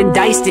sliced and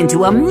diced into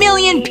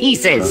 1,000,000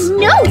 pieces.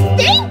 No,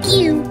 thank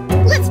you.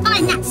 Let's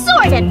find that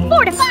sword and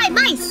fortify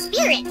my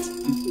spirit.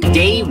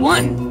 Day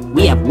 1.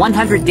 We have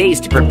 100 days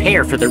to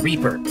prepare for the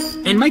Reaper.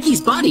 And Mikey's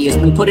body has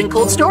been put in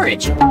cold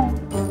storage.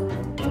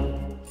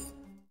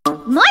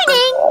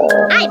 Morning!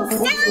 I'm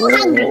so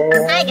hungry.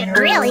 I could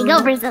really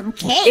go for some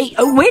cake. Hey,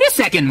 wait a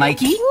second,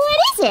 Mikey. What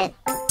is it?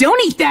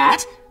 Don't eat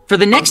that. For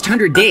the next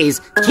 100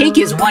 days, cake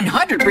is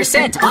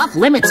 100% off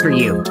limits for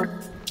you.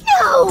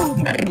 No!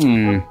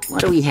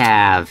 What do we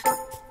have?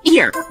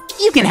 Here,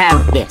 you can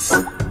have this.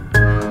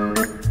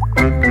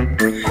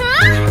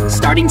 Huh?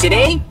 Starting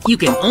today, you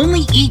can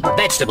only eat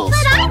vegetables.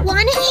 But I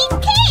want to eat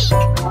cake!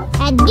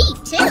 And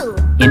meat, too.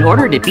 In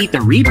order to beat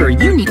the Reaper,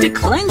 you need to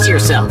cleanse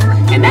yourself.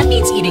 And that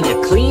means eating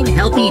a clean,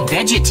 healthy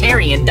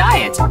vegetarian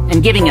diet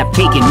and giving up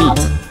cake and meat.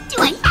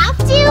 Do I have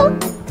to?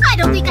 I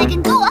don't think I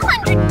can go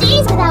 100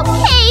 days without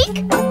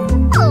cake.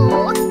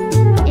 Oh,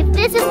 if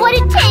this is what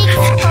it takes,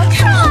 I'll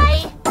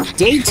try.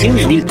 Day 2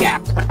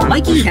 recap.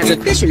 Mikey has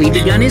officially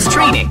begun his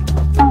training.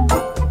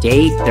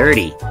 Day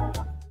 30.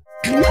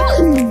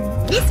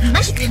 This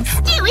mushroom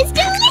stew is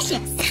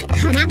delicious.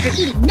 And after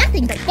eating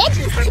nothing but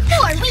veggies for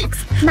 4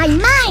 weeks, my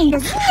mind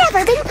has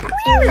never been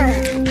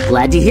clearer.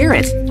 Glad to hear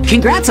it.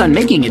 Congrats on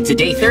making it to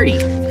day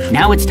 30.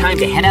 Now it's time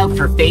to head out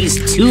for phase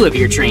 2 of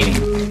your training.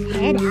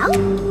 Head out?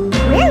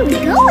 Where are we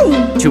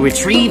going? To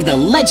retrieve the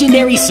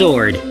legendary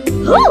sword.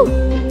 Oh!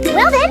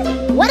 Well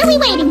then, what are we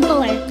waiting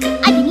for?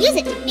 I can use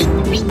it to beat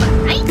the Reaper,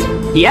 right?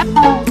 Yep.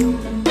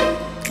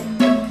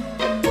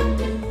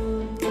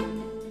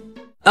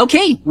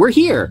 Okay, we're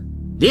here.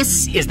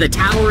 This is the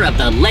Tower of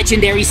the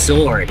Legendary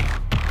Sword.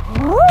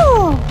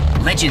 Oh!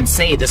 Legends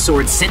say the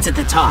sword sits at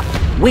the top,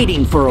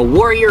 waiting for a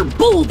warrior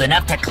bold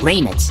enough to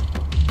claim it.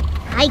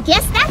 I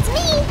guess that's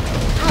me.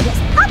 I'll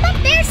just pop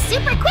up there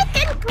super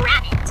quick and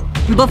grab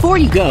it. Before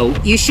you go,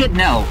 you should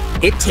know,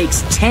 it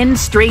takes 10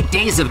 straight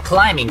days of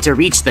climbing to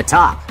reach the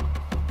top.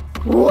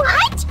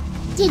 What?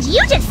 Did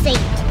you just say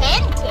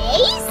 10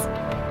 days?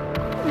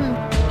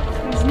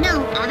 There's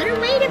no other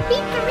way to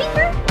beat the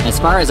Reaper? As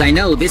far as I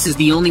know, this is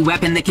the only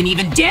weapon that can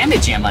even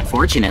damage him,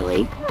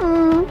 unfortunately.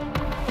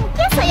 I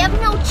guess I have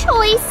no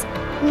choice.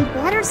 We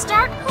better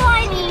start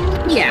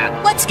climbing.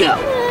 Yeah, let's go.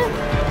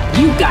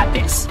 You got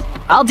this.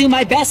 I'll do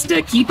my best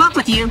to keep up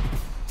with you.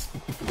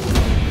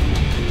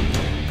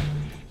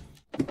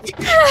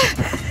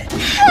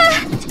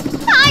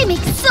 I'm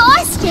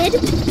exhausted.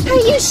 Are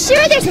you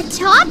sure there's a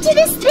top to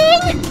this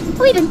thing?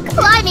 We've been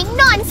climbing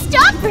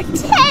non-stop for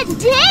 10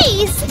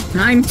 days.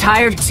 I'm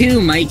tired too,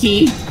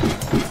 Mikey.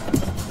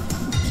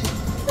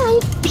 I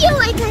feel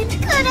like I'm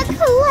gonna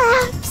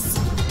collapse.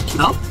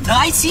 Oh,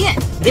 I see it.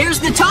 There's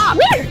the top.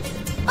 Where?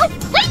 Oh,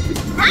 wait!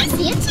 I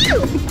see it too.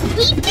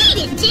 We beat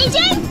it, JJ.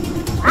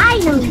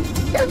 Finally,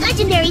 the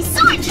legendary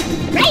sword,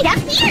 right up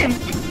here.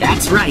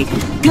 That's right.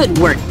 Good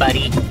work,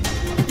 buddy.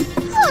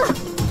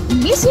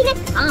 Mission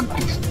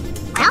accomplished.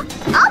 Well,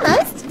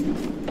 almost.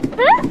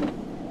 Huh?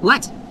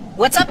 What?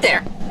 What's up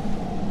there?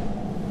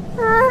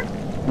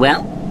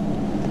 Well?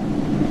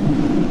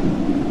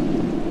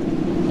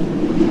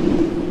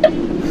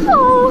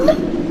 Oh.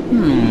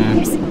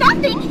 There's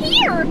nothing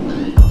here.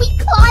 We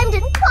climbed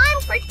and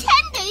climbed for 10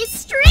 days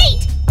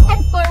straight.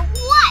 And for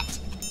what?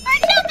 For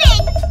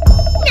nothing.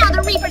 Now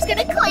the Reaper's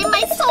gonna claim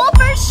my soul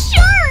for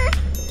sure.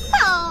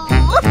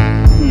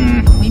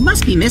 Oh. We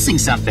must be missing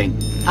something.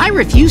 I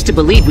refuse to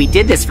believe we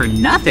did this for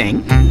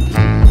nothing.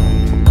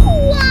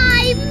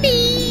 Why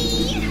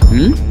me?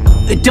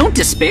 Don't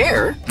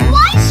despair.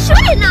 Why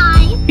shouldn't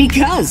I?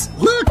 Because,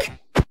 look!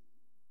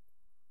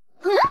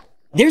 Huh?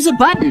 There's a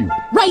button,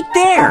 right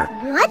there!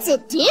 What's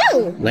it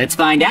do? Let's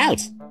find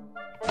out.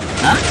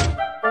 Huh?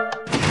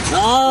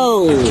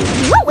 Whoa!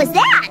 What was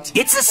that?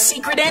 It's a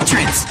secret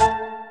entrance!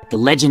 The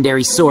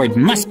legendary sword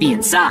must be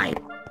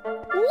inside.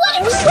 What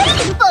are we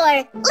waiting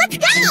for? Let's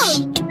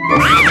go!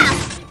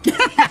 Ah!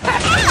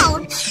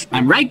 Ouch!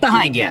 I'm right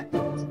behind you.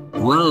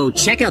 Whoa,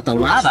 check out the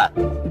lava.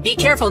 Be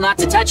careful not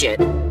to touch it.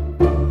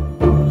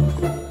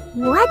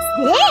 What's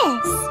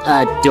this?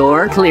 A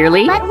door,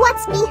 clearly. But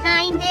what's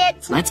behind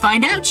it? Let's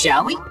find out,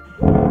 shall we?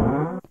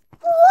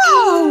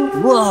 Whoa!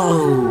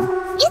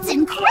 Whoa! It's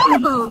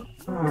incredible!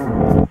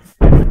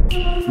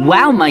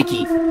 Wow,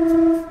 Mikey.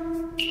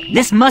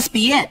 This must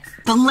be it.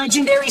 The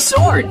legendary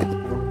sword.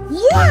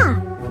 Yeah!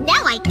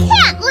 Now I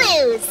can't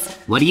lose!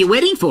 What are you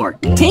waiting for?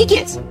 Take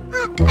it.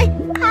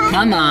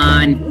 Come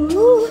on.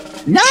 Ooh,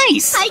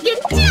 Nice! I can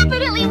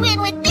definitely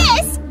win with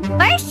this!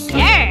 For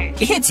sure!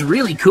 It's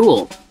really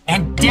cool.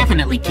 And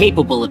definitely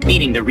capable of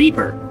beating the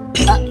Reaper.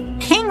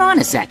 Hang on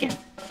a second.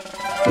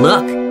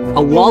 Look,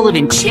 a wall of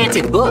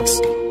enchanted books.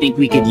 Think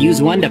we could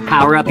use one to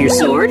power up your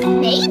sword?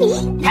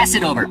 Maybe. Pass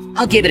it over.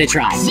 I'll give it a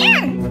try.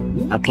 Sure.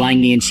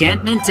 Applying the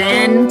enchantment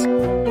and...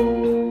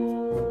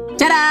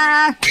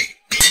 Ta-da!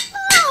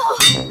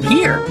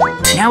 Here.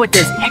 Now it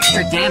does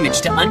extra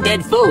damage to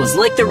undead foes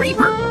like the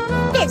Reaper.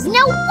 There's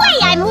no way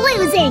I'm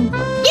losing!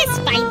 This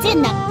fight's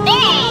in the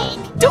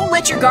bag! Don't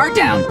let your guard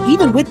down.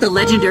 Even with the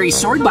legendary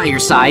sword by your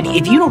side,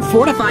 if you don't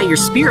fortify your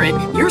spirit,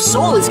 your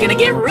soul is gonna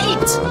get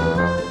reaped.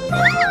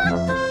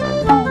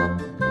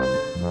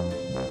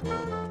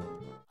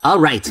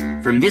 Alright,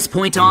 from this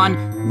point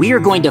on, we are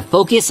going to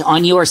focus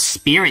on your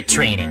spirit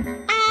training.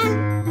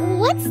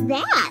 What's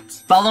that?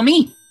 Follow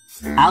me.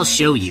 I'll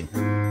show you.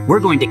 We're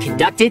going to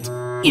conduct it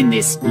in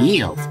this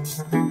field.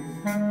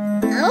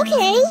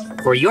 Okay.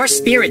 For your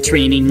spirit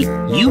training,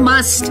 you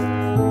must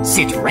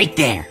sit right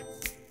there.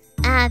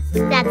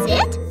 That's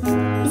it?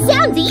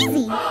 Sounds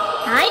easy.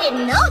 I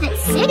didn't know that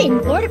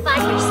sitting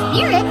fortifies your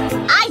spirit.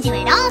 I do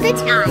it all the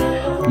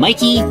time.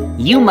 Mikey,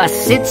 you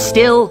must sit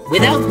still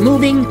without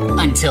moving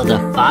until the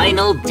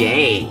final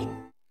day.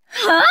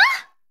 Huh?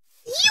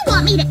 You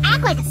want me to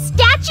act like a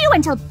statue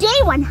until day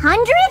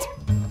 100?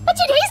 But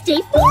today's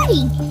day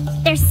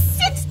 40. There's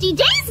 60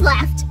 days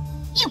left.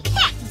 You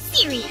can't be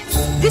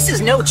serious. This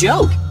is no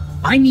joke.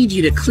 I need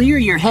you to clear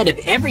your head of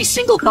every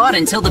single thought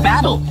until the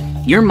battle.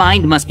 Your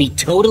mind must be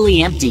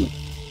totally empty.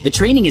 The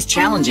training is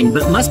challenging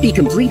but must be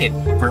completed,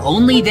 for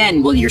only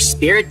then will your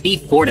spirit be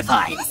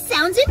fortified. This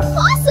sounds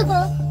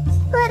impossible.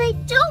 But I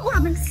don't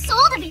want my soul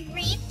to be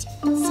reaped,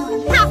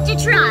 so I have to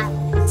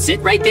try.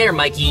 Sit right there,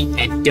 Mikey,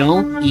 and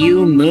don't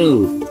you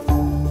move.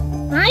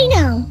 I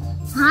know.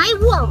 I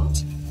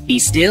won't. Be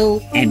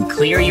still and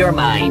clear your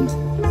mind.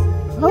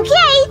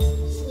 Okay,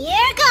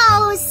 here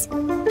goes.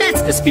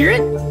 That's the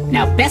spirit.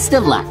 Now, best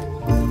of luck.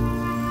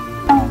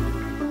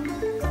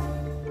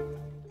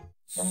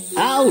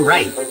 All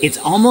right, it's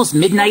almost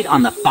midnight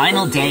on the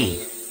final day.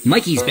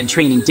 Mikey's been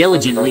training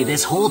diligently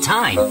this whole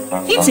time.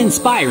 It's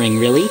inspiring,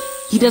 really.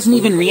 He doesn't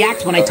even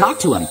react when I talk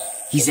to him.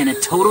 He's in a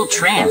total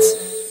trance.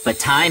 But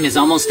time is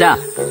almost up.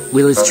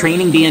 Will his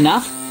training be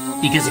enough?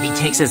 Because if he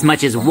takes as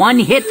much as one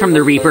hit from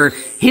the Reaper,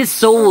 his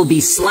soul will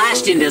be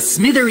slashed into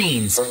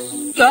smithereens.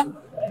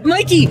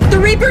 Mikey, the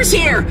Reaper's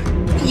here!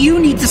 You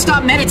need to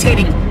stop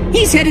meditating.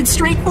 He's headed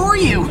straight for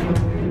you.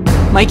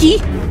 Mikey?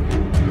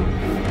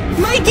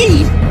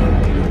 Mikey!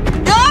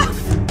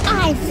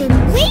 I've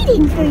been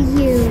waiting for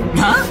you.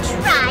 Huh?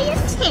 Try and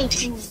take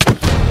me.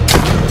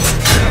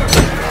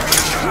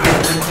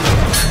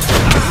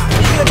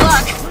 Good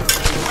luck.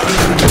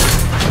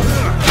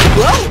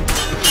 Whoa!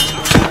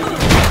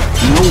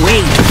 No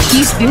way.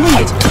 He's doing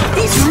it.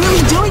 He's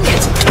really doing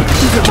it.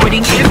 He's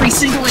avoiding every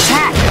single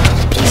attack.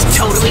 He's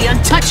totally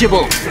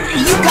untouchable.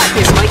 You got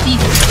this, Mikey.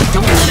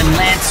 Don't let him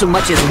land so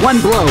much as one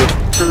blow,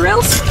 or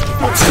else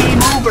it's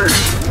game over.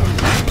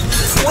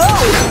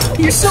 Whoa!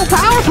 You're so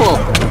powerful.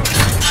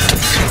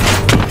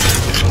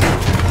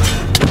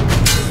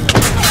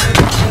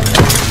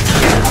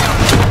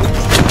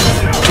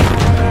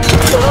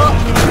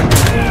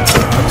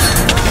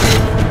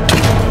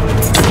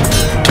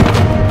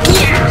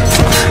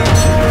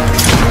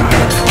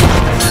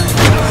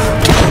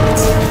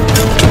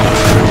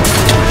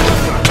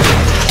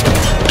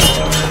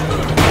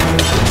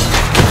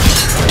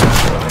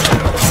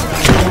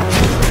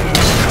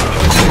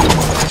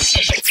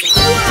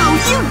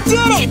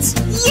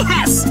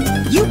 Yes!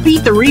 You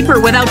beat the Reaper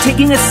without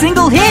taking a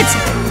single hit!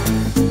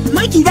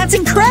 Mikey, that's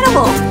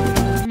incredible!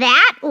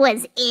 That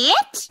was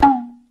it?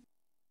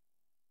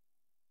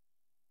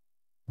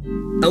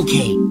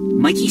 Okay,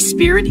 Mikey's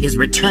spirit is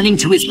returning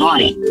to his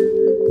body.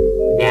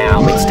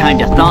 Now it's time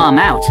to thaw him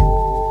out.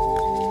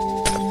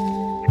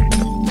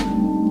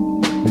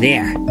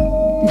 There.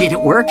 Did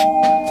it work?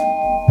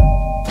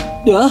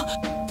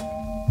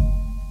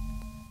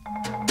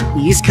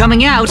 He's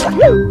coming out!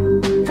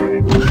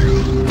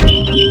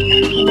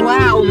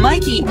 Wow,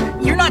 Mikey,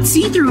 you're not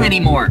see-through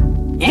anymore.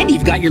 And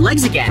you've got your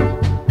legs again.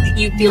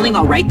 You feeling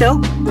alright,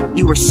 though?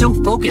 You were so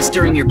focused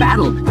during your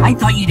battle, I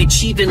thought you'd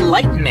achieve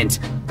enlightenment.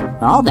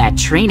 All that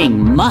training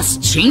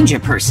must change a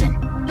person.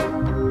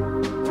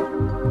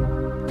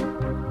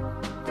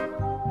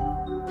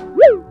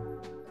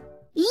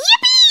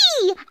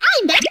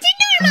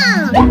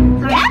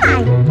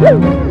 Yeah,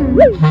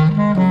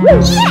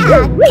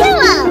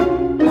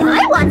 cool!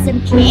 I want some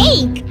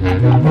cake!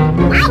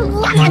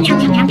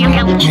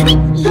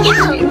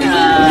 Yummy!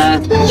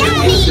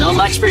 So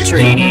much for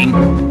trading.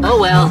 Oh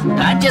well,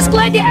 I'm just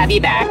glad to have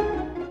you back.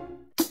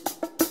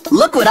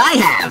 Look what I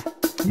have!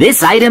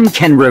 This item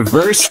can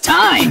reverse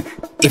time.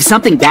 If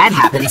something bad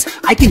happens,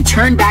 I can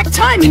turn back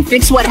time and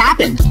fix what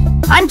happened.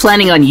 I'm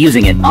planning on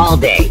using it all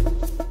day.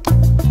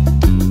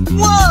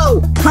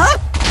 Whoa! Huh?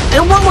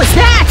 And what was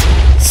that?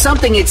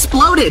 Something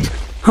exploded.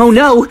 Oh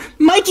no,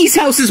 Mikey's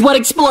house is what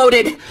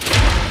exploded.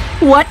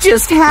 What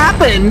just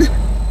happened?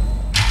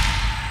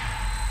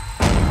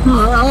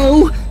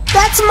 Oh,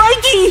 that's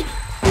Mikey!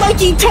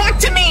 Mikey, talk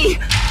to me!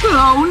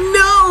 Oh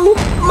no,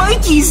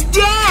 Mikey's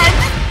dead!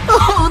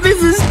 Oh,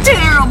 this is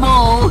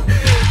terrible!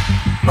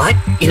 But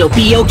it'll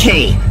be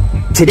okay.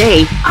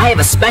 Today, I have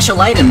a special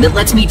item that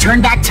lets me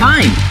turn back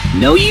time.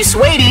 No use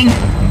waiting.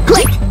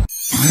 Click!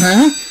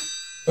 Huh?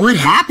 What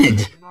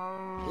happened?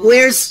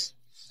 Where's...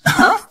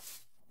 Huh?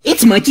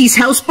 It's Mikey's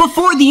house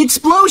before the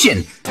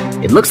explosion.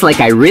 It looks like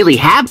I really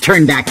have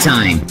turned back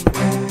time.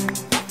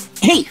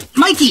 Hey,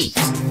 Mikey!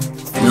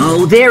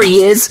 Oh, there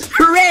he is.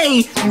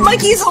 Hooray!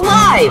 Mikey's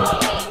alive!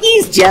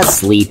 He's just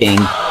sleeping.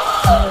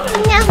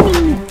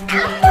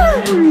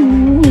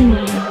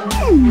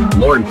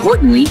 More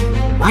importantly,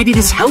 why did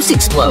his house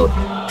explode?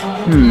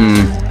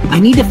 I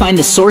need to find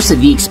the source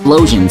of the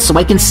explosion so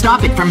I can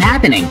stop it from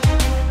happening.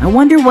 I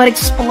wonder what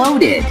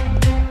exploded.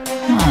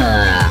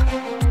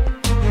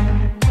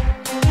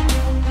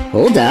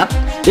 Hold up,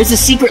 there's a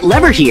secret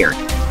lever here.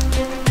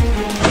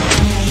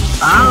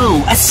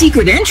 Oh, a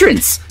secret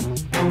entrance.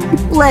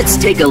 Let's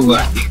take a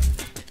look.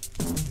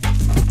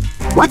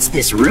 What's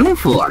this room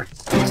for?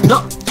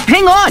 Oh,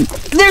 hang on,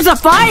 there's a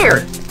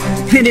fire!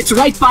 And it's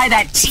right by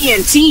that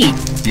TNT.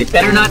 It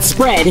better not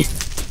spread.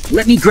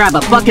 Let me grab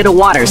a bucket of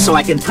water so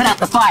I can put out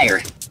the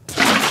fire.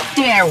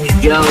 There we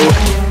go.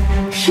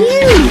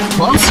 Phew,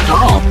 close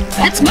call.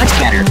 That's much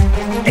better.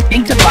 I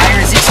think the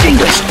fire is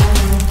extinguished.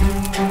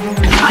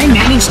 I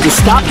managed to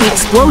stop the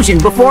explosion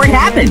before it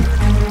happened.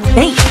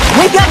 Hey,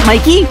 wake up,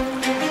 Mikey!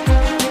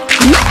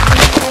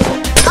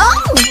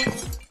 Oh!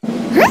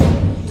 Huh?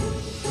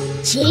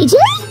 JJ?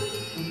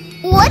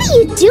 What are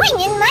you doing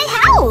in my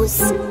house?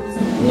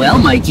 Well,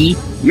 Mikey,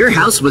 your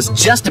house was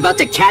just about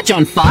to catch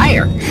on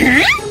fire.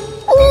 Huh?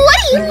 What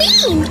do you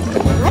mean?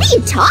 What are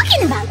you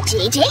talking about,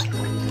 JJ?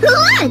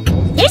 Look!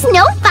 There's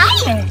no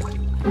fire!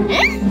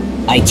 Huh?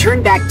 I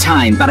turned back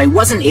time, but I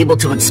wasn't able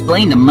to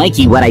explain to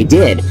Mikey what I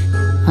did.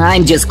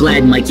 I'm just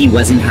glad Mikey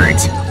wasn't hurt.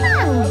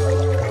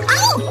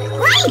 Oh,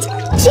 right!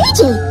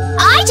 JJ,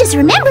 I just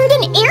remembered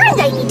an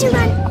errand I need to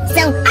run,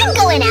 so I'm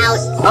going out.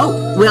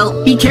 Oh, well,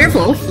 be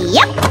careful.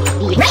 Yep,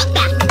 be right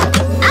back.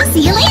 I'll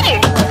see you later.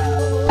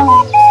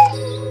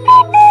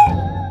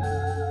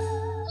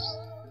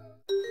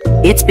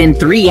 It's been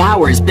 3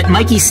 hours, but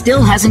Mikey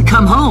still hasn't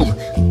come home.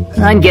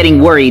 I'm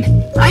getting worried.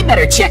 I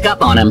better check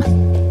up on him.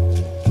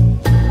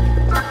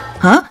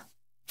 Huh?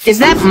 Is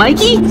that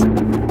Mikey?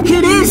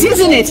 It is,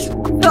 isn't it?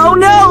 Oh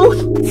no!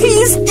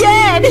 He's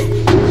dead!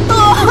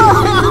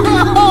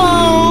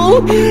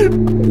 Oh!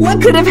 What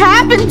could have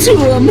happened to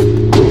him?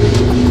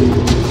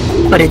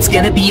 But it's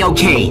gonna be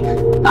okay.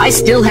 I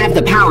still have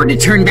the power to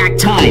turn back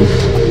time.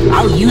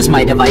 I'll use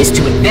my device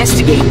to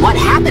investigate what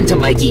happened to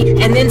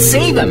Mikey and then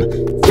save him.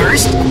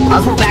 First,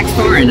 I'll go back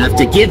far enough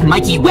to give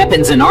Mikey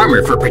weapons and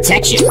armor for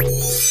protection.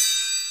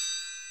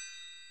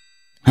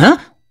 Huh?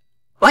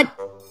 What?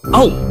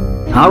 Oh,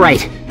 all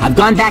right. I've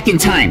gone back in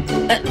time.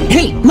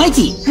 Hey,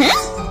 Mikey!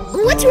 Huh?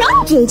 What's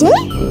wrong, JJ?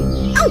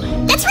 Oh,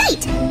 that's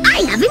right!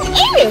 I have an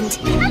errand!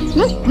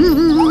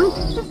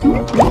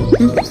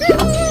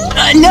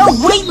 No,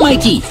 wait,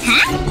 Mikey!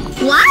 Huh?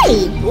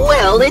 Why?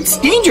 Well, it's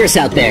dangerous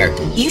out there.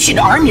 You should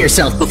arm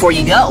yourself before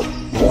you go.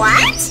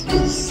 What?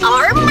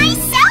 Arm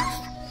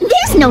myself?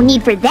 There's no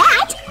need for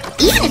that!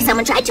 Even if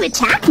someone tried to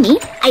attack me,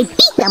 I'd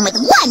beat them with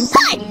one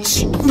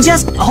punch!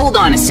 Just hold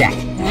on a sec.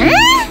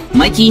 Huh?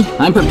 Mikey,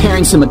 I'm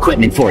preparing some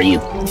equipment for you.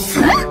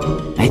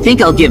 Huh? I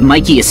think I'll give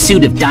Mikey a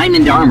suit of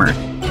diamond armor.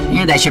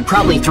 And I should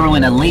probably throw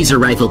in a laser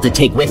rifle to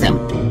take with him.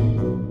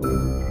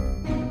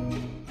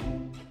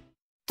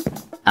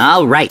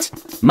 All right,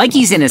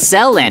 Mikey's in a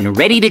cell and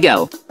ready to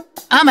go.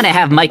 I'm gonna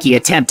have Mikey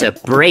attempt to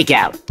break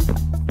out.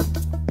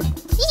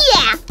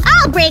 Yeah,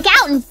 I'll break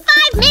out in 5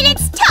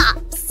 minutes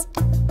tops!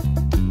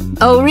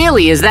 Oh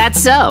really, is that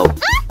so?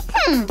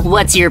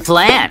 What's your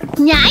plan?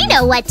 I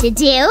know what to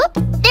do!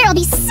 There'll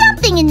be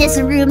something in this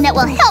room that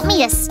will help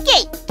me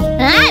escape!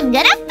 I'm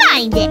gonna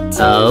find it!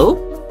 Oh?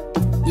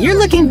 You're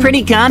looking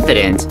pretty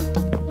confident.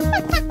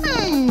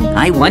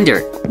 I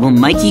wonder, will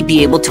Mikey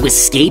be able to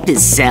escape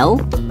his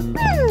cell?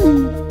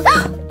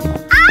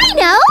 I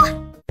know!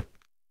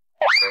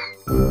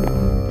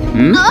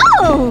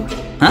 Oh!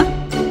 Huh?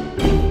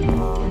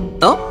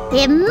 Oh?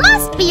 It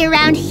must be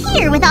around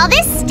here with all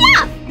this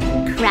stuff!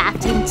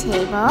 Crafting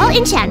table,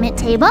 enchantment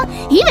table,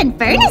 even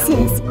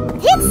furnaces.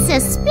 It's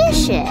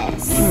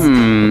suspicious.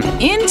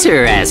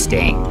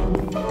 Interesting.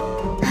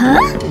 Huh?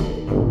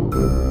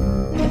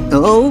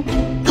 Oh?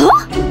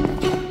 Huh?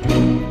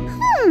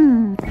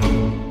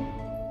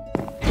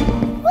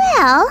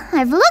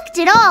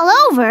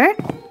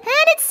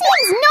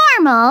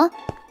 normal.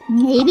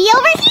 Maybe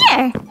over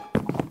here.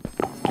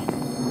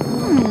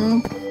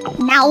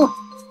 No,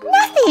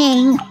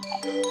 nothing.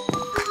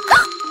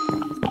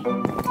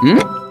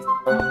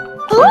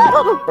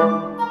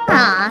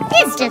 Aw,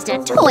 it's just a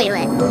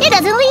toilet. It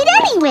doesn't lead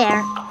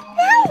anywhere.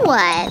 Now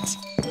what?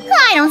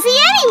 I don't see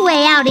any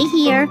way out of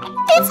here.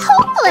 It's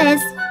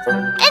hopeless.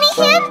 Any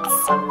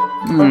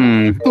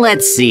hints?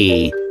 Let's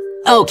see.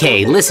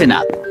 Okay, listen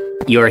up.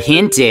 Your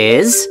hint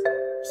is...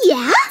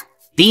 Yeah?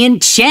 the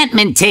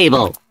enchantment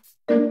table.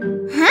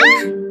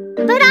 Huh?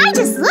 But I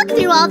just looked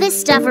through all this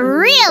stuff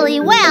really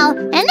well,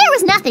 and there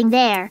was nothing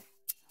there.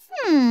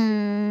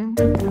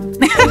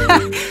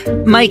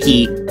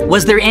 Mikey,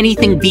 was there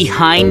anything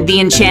behind the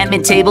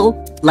enchantment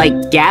table?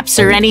 Like gaps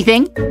or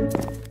anything?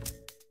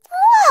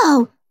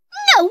 Whoa!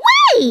 No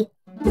way!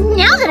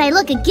 Now that I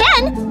look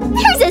again,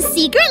 there's a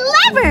secret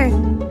lever!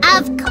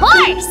 Of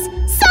course!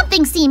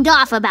 Something seemed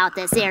off about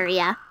this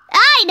area.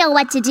 I know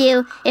what to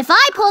do. If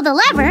I pull the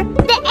lever,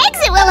 the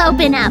exit will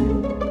open up.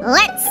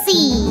 Let's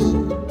see.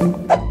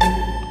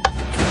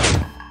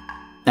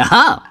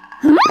 Aha!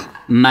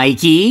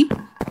 Mikey?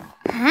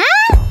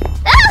 Huh?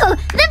 Oh,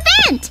 the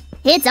vent!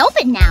 It's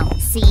open now,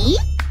 see?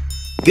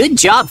 Good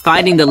job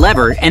finding the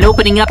lever and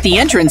opening up the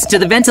entrance to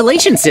the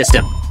ventilation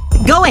system.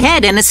 Go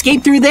ahead and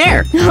escape through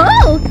there.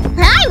 Oh,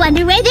 I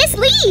wonder where this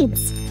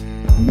leads.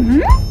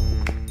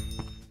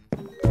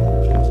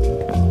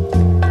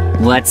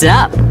 What's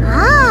up?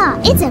 Ah,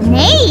 it's a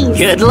maze.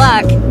 Good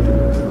luck.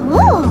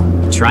 Oh,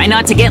 Try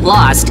not to get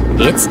lost.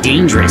 It's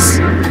dangerous.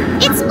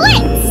 it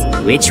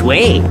splits. Which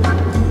way?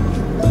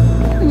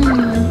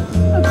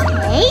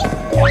 Okay,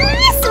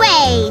 this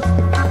way.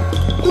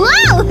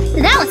 Whoa,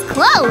 that was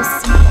close.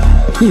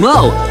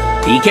 Whoa!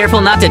 Be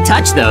careful not to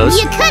touch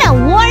those. You could have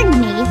warned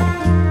me.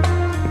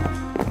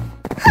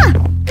 Huh,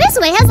 this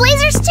way has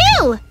lasers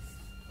too.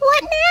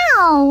 What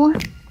now?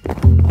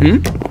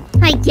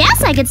 I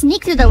guess I could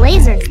sneak through the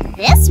lasers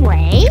this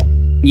way.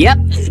 Yep,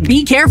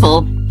 be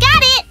careful.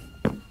 Got it!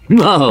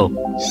 Whoa.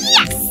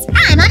 Yes!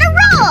 I'm on a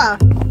roll!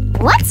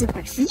 What's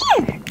over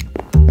here?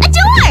 A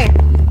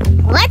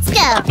door! Let's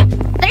go!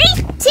 3,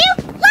 2,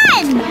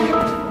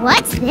 1!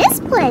 What's this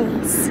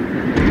place?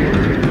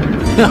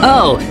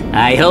 Oh,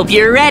 I hope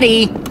you're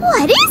ready.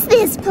 What is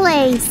this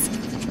place?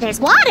 There's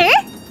water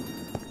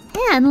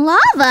and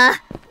lava.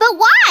 But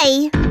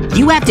why?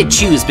 You have to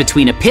choose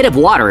between a pit of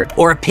water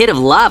or a pit of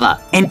lava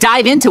and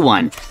dive into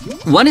one.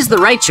 One is the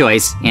right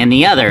choice and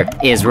the other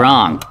is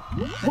wrong.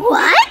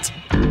 What?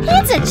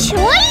 It's a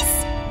choice?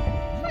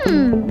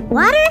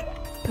 Water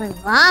or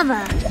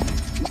lava?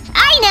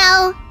 I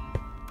know!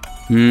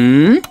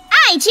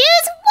 I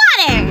choose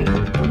water!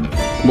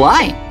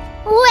 Why?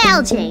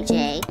 Well,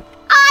 JJ,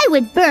 I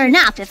would burn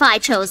up if I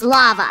chose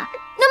lava.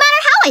 No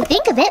matter how I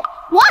think of it,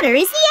 water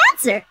is the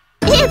answer.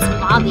 It's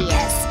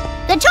obvious.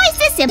 The choice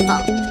is simple.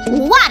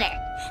 Water.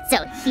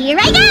 So here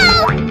I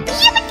go!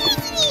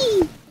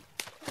 Yippee!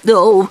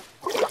 Oh,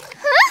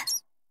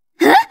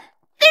 Huh?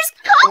 There's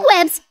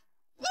cobwebs!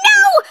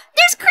 No!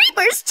 There's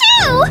creepers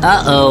too!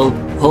 uh-oh.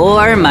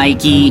 Poor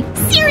Mikey.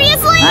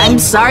 Seriously? I'm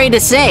sorry to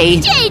say,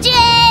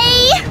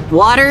 JJ!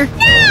 water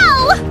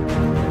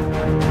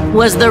No!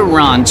 was the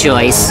wrong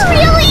choice.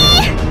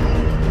 Really?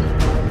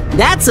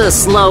 That's a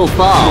slow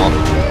fall.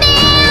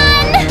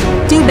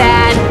 Man! Too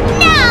bad.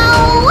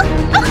 No!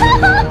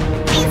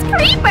 These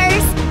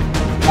creepers!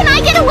 Can I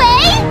get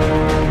away?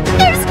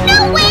 There's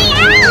no way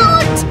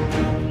out!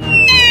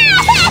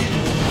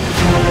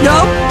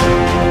 Nope.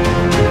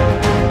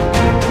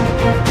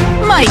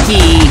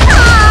 Mikey!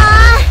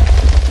 Aww!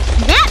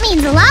 That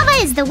means lava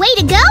is the way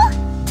to go?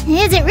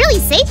 Is it really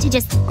safe to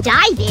just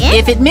dive in?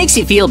 If it makes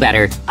you feel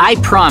better, I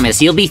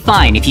promise you'll be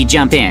fine if you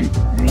jump in.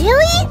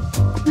 Really?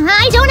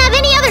 I don't have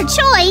any other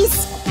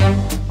choice.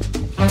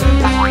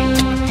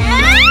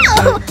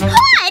 Ow!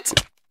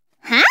 What?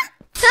 Huh?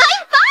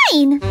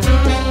 I'm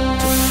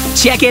fine!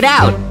 Check it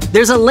out!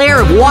 There's a layer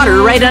of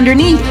water right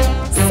underneath.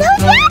 So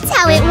that's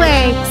how it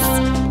works!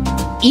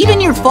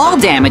 Even your fall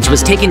damage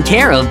was taken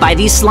care of by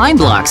these slime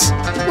blocks.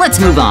 Let's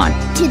move on.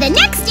 To the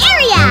next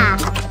area!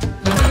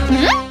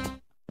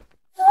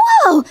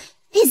 Whoa!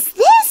 Is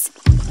this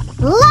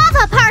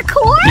lava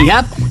parkour?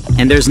 Yep,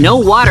 and there's no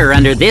water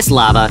under this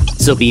lava,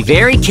 so be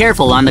very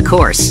careful on the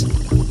course.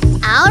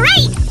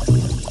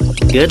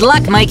 Alright! Good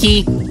luck,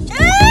 Mikey.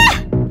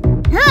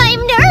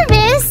 I'm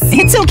nervous!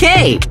 It's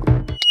okay.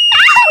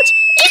 Ouch!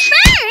 It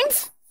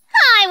burns!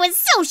 I was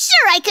so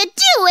sure I could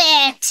do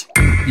it!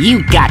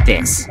 You got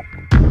this.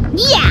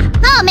 Yeah,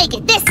 I'll make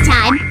it this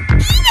time!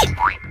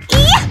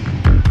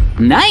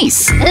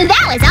 Nice.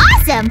 That was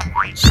awesome!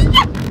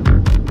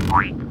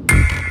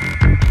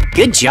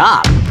 Good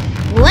job.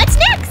 What's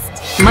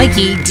next?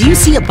 Mikey, do you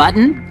see a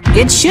button?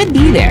 It should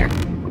be there.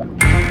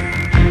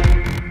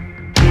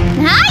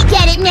 I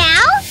get it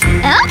now!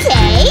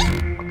 Okay!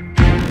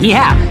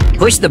 Yeah,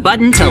 push the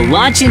button to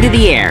launch into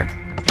the air.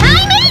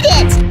 I made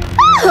it!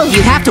 Oh!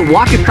 You have to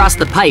walk across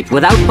the pipe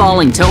without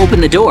falling to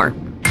open the door.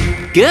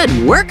 Good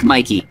work,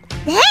 Mikey.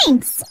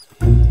 Thanks!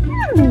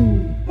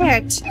 There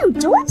are 2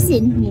 doors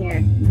in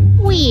here.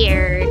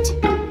 Weird.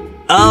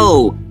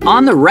 Oh,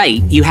 on the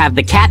right, you have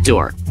the cat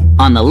door.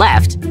 On the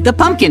left, the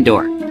pumpkin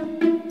door.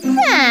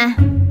 Huh.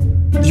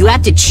 You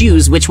have to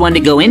choose which one to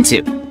go into.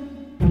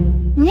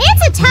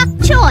 It's a tough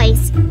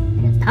choice.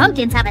 The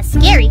pumpkins have a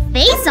scary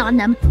face on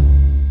them.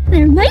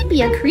 There might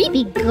be a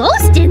creepy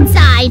ghost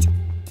inside.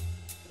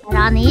 But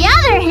on the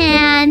other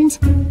hand...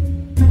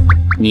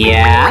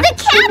 Yeah? The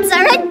cats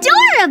are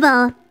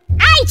adorable!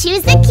 I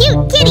choose the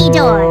cute kitty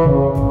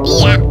door.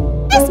 Yeah,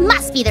 this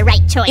must be the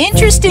right choice.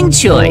 Interesting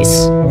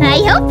choice.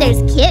 I hope there's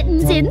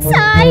kittens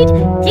inside.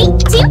 3,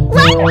 2,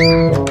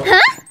 1. Huh?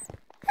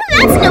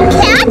 That's no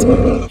cat!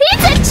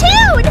 It's a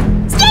toad!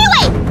 Stay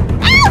away!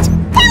 Out!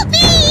 Help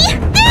me!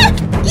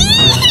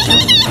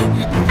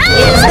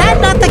 Is that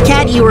not the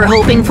cat you were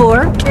hoping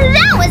for?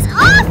 That was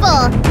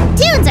awful!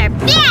 Toads are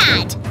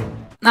bad!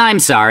 I'm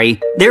sorry.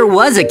 There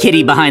was a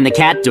kitty behind the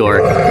cat door,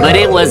 but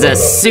it was a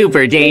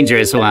super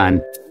dangerous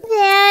one.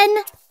 Then...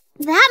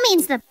 that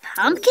means the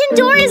pumpkin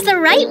door is the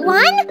right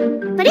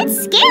one? But it's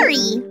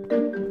scary.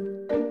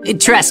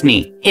 Trust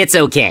me, it's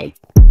okay.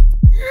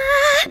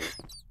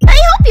 I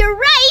hope you're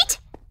right!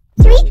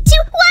 3, 2,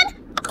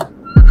 1!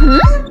 Huh?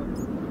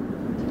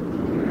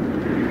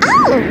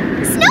 Oh!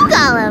 Snow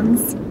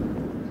golems!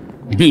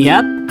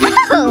 Yep.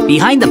 Oh!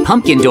 Behind the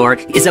pumpkin door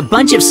is a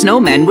bunch of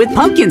snowmen with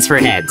pumpkins for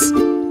heads.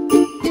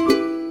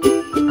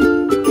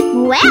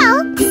 Well,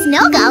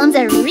 snow golems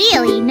are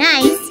really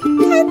nice.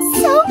 That's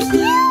so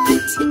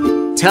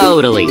cute!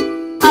 Totally.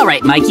 All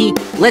right, Mikey,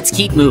 let's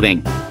keep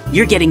moving.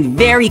 You're getting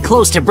very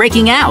close to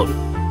breaking out.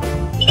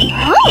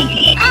 Oh!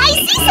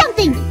 I see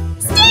something!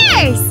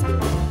 Stairs!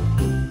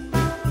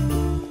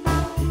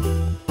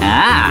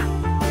 Ah,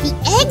 The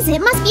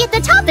exit must be at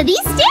the top of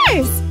these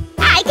stairs!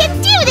 I can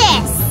do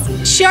this!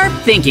 sharp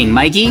thinking,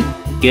 Mikey.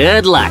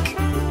 Good luck.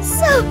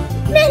 So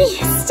many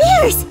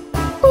stairs!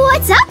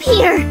 What's up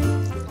here?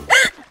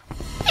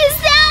 Is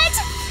that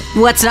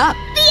What's up?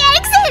 the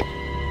exit?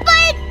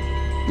 But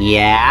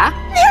Yeah?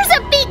 there's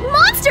a big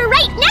monster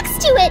right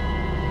next to it!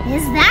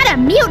 Is that a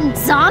mutant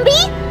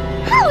zombie?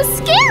 How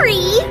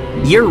scary!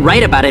 You're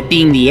right about it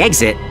being the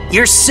exit.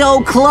 You're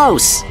so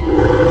close.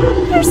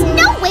 There's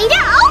no way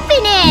to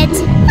open it!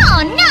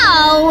 Oh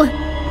no!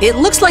 It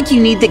looks like you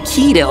need the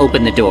key to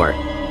open the door.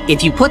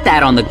 If you put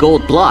that on the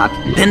gold block,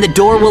 then the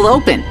door will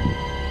open.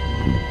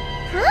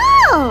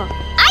 Oh,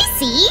 I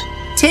see!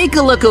 Take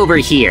a look over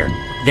here.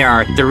 There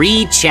are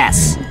 3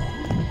 chests.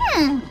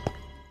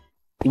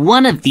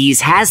 One of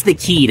these has the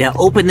key to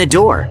open the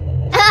door,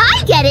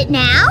 I get it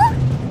now!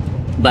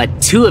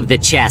 but 2 of the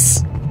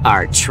chests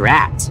are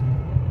trapped.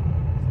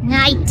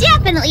 I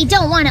definitely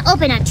don't want to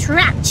open a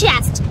trapped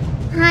chest.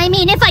 I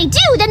mean, if I do,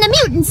 then the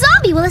mutant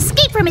zombie will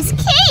escape from his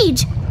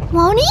cage,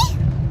 won't he?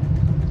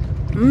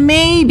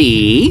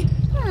 Maybe.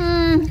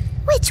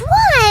 Which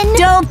one?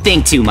 Don't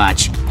think too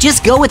much.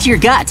 Just go with your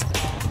gut.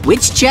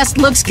 Which chest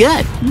looks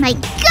good? My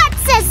gut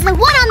says the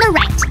one on the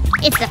right.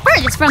 It's the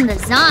furthest from the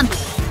zombie.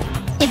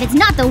 If it's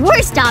not the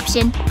worst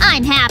option,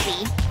 I'm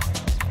happy.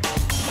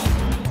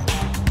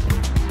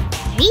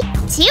 3,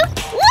 2,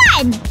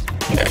 1!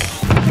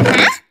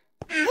 Huh?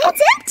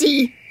 It's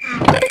empty!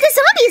 But the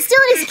zombie is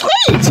still in his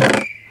cage!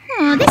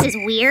 Oh, this is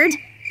weird.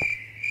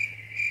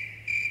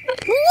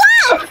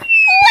 Whoa!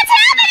 What's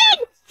happening?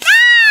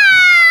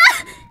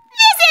 Ah!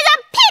 This is a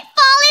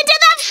pitfall into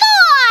the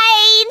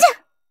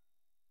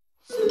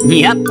void!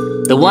 Yep,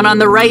 the one on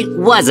the right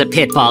was a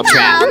pitfall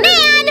trap. Oh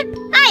man!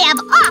 I have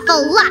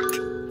awful luck!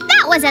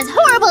 That was as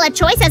horrible a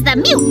choice as the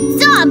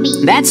mutant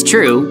zombie! That's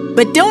true,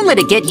 but don't let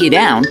it get you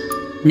down.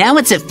 Now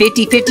it's a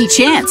 50-50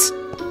 chance.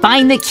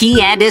 Find the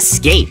key and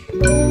escape.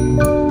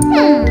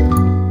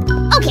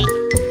 Okay.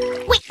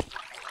 Wait.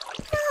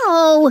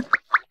 Oh.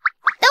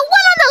 The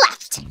one on the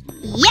left.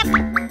 Yep.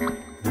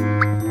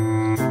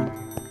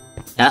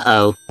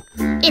 Uh-oh.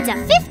 It's a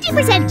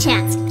 50%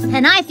 chance,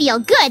 and I feel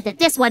good that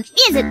this one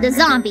isn't the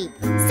zombie.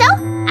 So,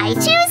 I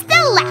choose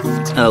the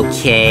left.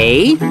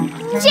 Okay.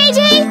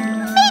 JJ,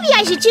 maybe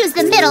I should choose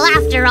the middle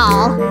after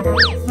all.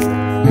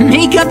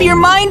 Make up your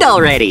mind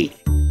already.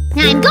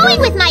 I'm going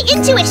with my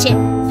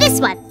intuition. This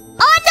one, on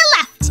the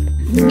left.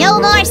 No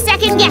more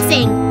second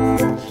guessing.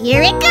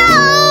 Here it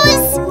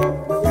goes.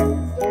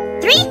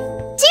 3, 2, 1.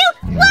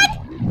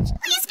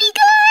 Please be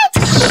good.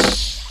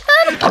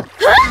 Huh?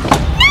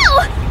 No!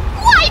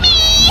 Why me?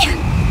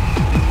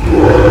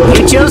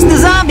 You chose the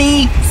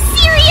zombie.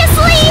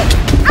 Seriously?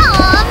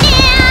 Aw,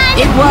 man.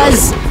 It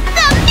was.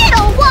 The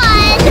middle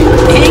one.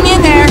 Hang in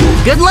there.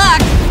 Good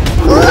luck.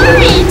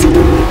 Alright.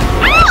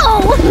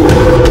 Ow!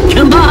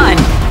 Come on.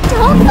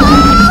 Don't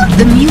fall.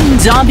 The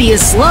mutant zombie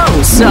is slow,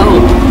 so...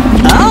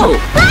 Oh!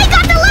 I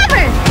got the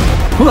lever.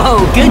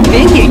 Whoa, good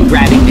thinking,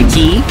 grabbing the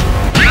key.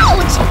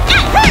 Ouch!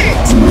 That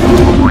hurt.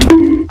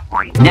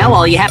 Now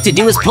all you have to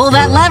do is pull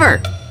that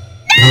lever.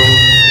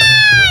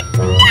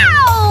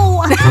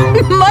 No!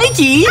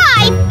 Mikey!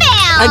 I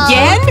fell.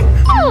 Again?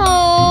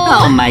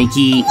 Oh. Oh,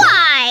 Mikey.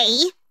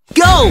 Why?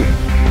 Go!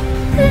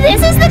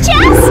 This is the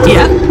chest?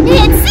 Yep.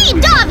 It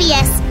seemed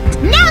obvious.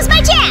 Now's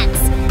my chance.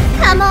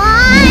 Come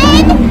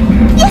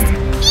on. Yes!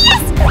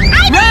 Yes! I'm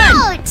Run!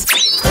 out!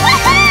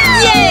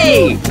 Woohoo!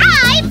 Yay!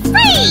 I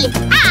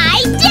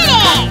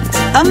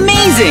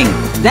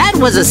That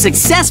was a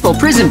successful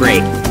prison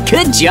break.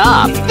 Good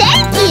job.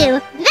 Thank you!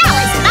 That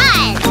was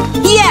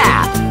fun!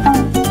 Yeah!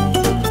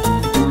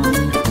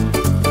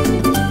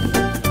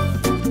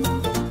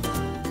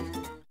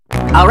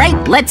 All right,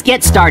 let's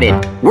get started.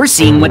 We're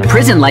seeing what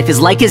prison life is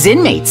like as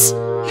inmates.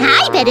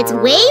 I bet it's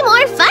way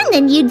more fun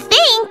than you'd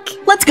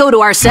think. Let's go to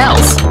our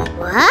cells.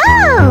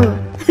 Whoa!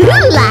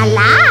 Ooh la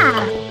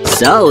la!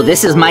 So,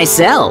 this is my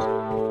cell.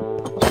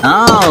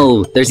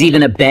 Oh, there's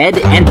even a bed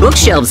and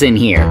bookshelves in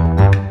here.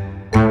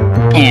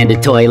 And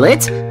a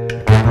toilet.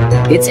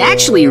 It's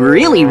actually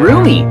really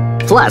roomy.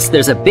 Plus,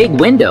 there's a big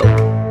window.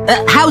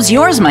 How's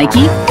yours,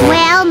 Mikey?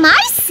 Well,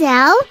 my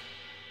cell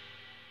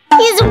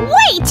is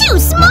way too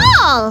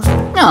small!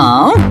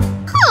 Oh,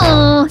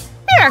 Oh,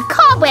 there are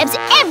cobwebs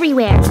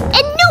everywhere, and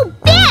no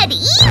bed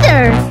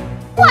either!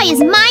 Why is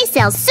my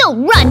cell so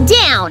run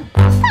down?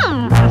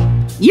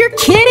 you're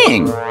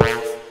kidding.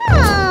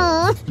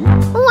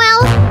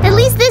 Well, at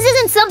least this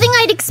isn't something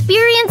I'd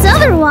experience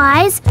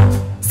otherwise.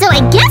 So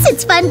I guess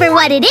it's fun for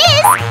what it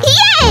is!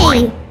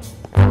 Yay!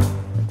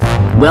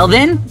 Well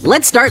then,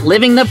 let's start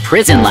living the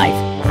prison life.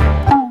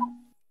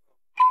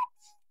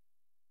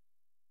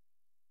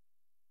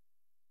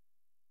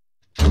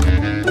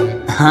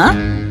 Huh?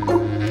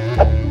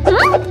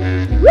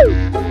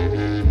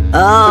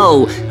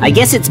 Oh, I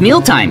guess it's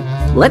mealtime.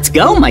 Let's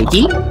go,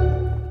 Mikey.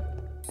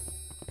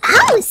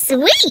 Oh,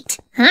 sweet!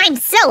 I'm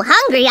so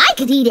hungry I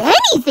could eat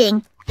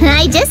anything.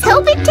 I just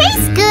hope it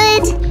tastes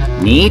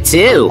good. Me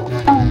too.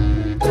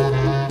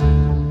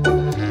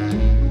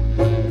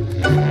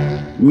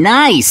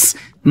 Nice!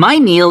 My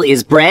meal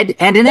is bread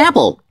and an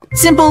apple.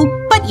 Simple,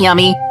 but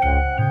yummy.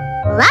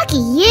 Lucky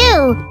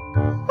you.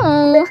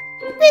 Oh,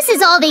 this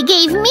is all they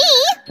gave me.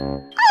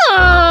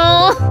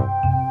 Oh.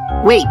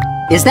 Wait,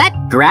 is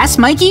that grass,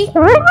 Mikey?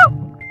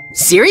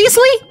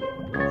 Seriously?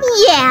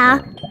 Yeah,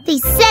 they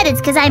said it's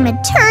because I'm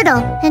a turtle,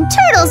 and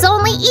turtles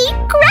only eat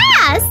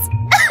grass.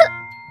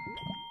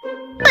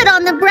 But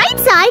on the bright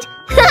side,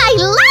 I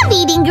love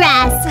eating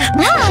grass.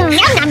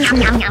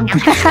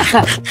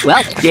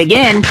 Well, dig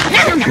in.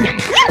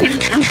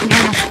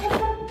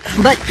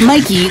 But,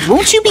 Mikey,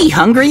 won't you be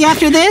hungry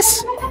after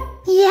this?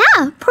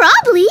 Yeah,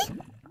 probably.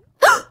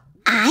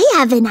 I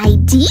have an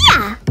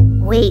idea.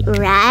 Wait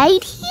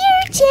right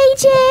here,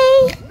 JJ.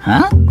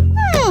 Huh?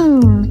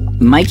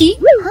 Mikey?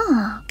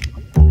 Oh.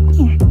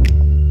 Here.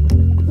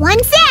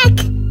 One sec.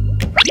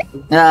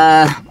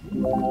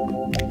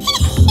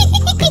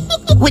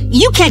 Wait,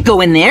 you can't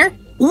go in there.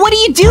 What are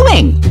you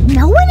doing?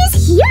 No one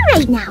is here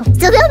right now,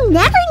 so they'll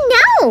never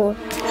know.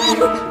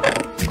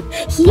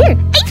 Here,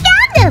 I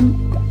found them.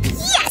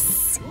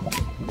 Yes.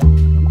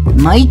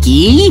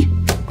 Mikey?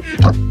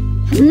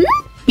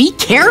 Be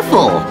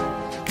careful.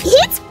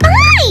 It's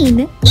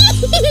fine.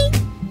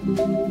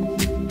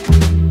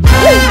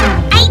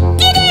 I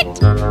did it.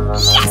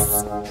 Yes.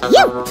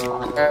 You.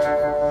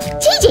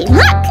 TJ,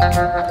 look.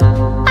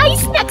 I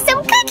snuck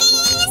some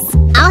cookies.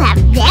 I'll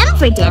have them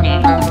for dinner.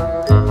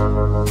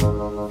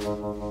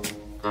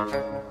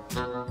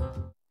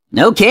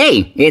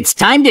 Okay, it's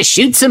time to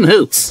shoot some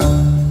hoops.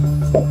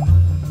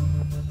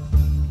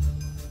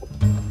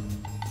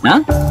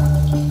 Huh?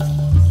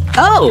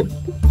 Oh,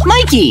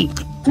 Mikey!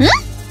 Huh?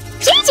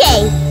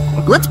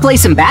 JJ! Let's play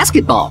some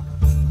basketball.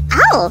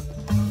 Oh,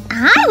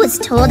 I was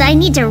told I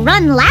need to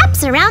run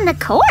laps around the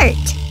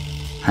court.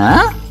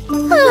 Huh?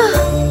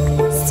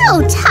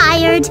 So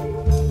tired.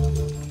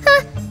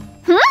 Huh?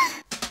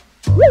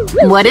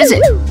 What is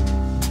it?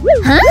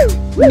 Huh?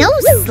 No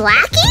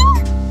slacking?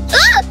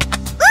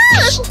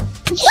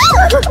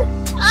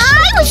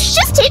 I was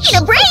just taking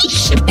a break!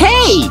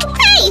 Hey!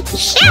 Hey!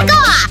 Back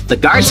off! The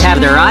guards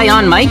have their eye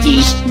on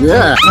Mikey.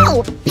 Ugh.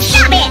 Ow!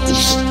 Stop it!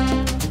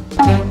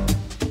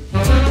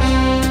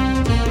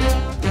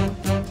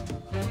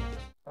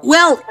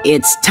 Well,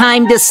 it's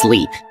time to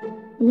sleep.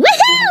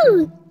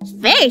 Woohoo!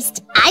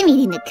 First, I'm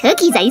eating the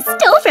cookies I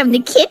stole from the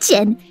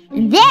kitchen.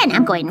 Then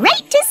I'm going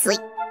right to sleep.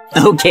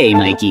 Okay,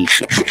 Mikey.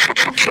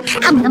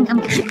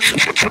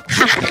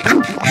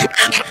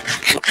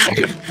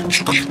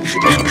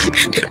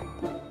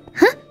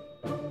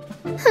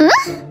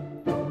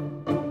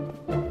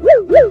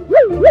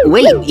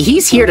 Wait,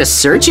 he's here to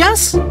search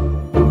us?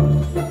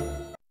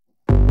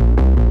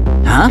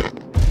 Huh?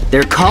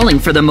 They're calling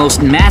for the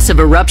most massive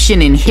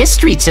eruption in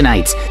history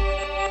tonight.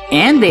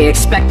 And they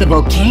expect the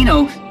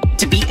volcano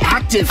to be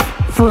active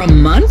for a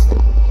month?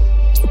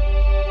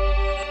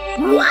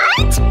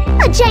 What?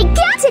 A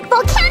gigantic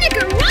volcanic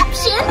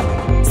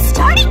eruption?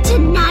 Starting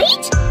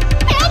tonight?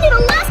 And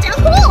it'll last a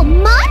whole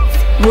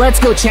month? Let's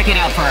go check it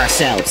out for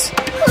ourselves.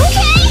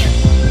 Okay.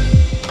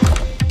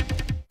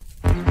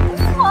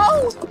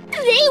 Whoa,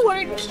 they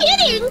weren't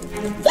kidding.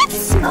 It's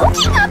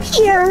smoking up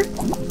here.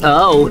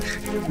 Oh,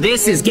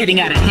 this is getting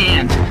out of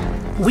hand.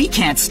 We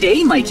can't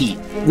stay, Mikey.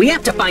 We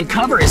have to find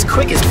cover as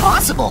quick as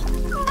possible.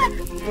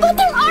 But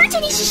there aren't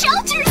any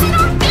shelters in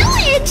our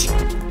village.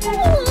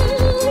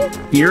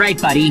 You're right,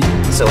 buddy.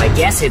 So I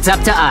guess it's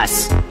up to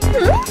us.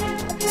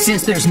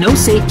 Since there's no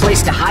safe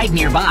place to hide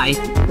nearby,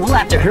 we'll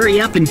have to hurry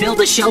up and build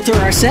a shelter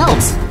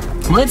ourselves.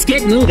 Let's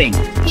get moving.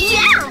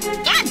 Yeah,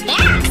 and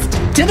fast.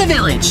 To the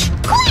village.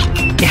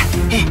 Quick!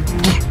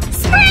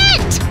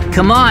 Sprint!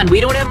 Come on, we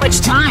don't have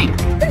much time.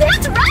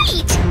 That's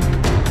right!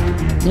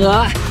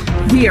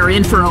 We are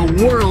in for a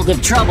world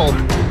of trouble.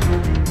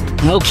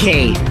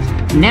 Okay,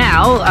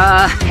 now,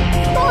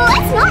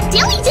 Let's not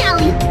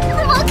dilly-dally!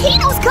 The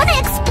volcano's gonna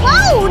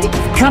explode!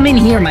 come in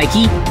here,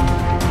 Mikey.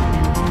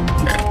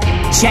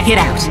 Check it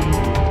out.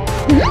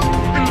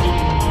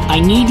 I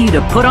need you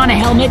to put on a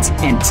helmet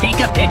and take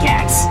a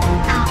pickaxe.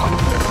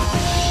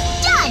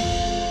 Done!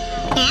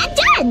 And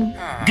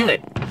done!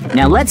 Good.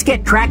 Now let's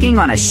get cracking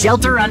on a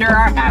shelter under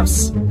our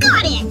house.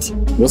 Got it!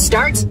 We'll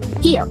start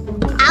here.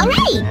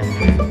 Alright!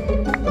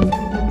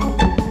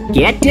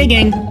 Get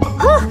digging.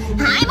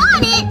 I'm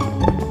on it!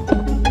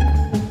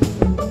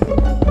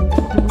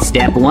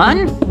 Step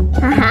 1,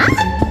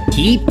 Uh-huh.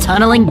 keep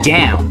tunneling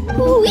down.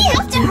 We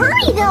have to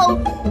hurry, though!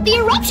 The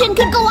eruption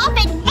could go off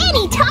at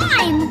any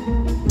time!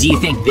 Do you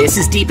think this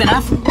is deep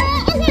enough?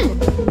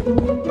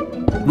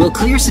 We'll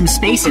clear some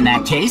space in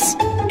that case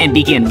and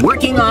begin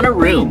working on a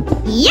room.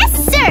 Yes,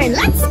 sir!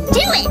 Let's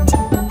do it!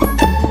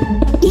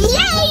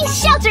 Yay,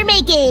 shelter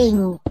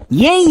making!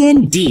 Yay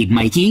indeed,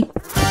 Mikey.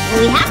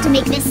 We have to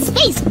make this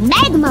space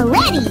magma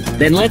ready!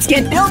 Then let's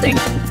get building.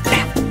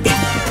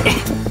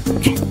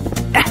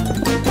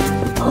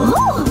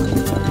 Oh!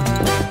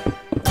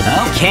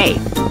 Okay,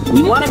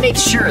 we want to make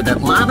sure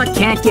that lava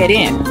can't get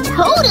in.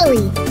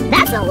 Totally!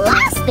 That's the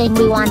last thing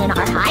we want in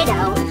our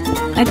hideout.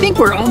 I think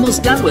we're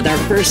almost done with our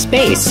first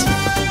space.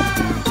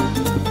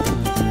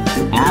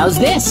 How's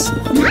this?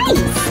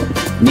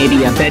 Nice!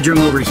 Maybe a bedroom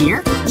over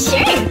here? Sure!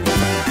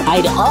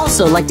 I'd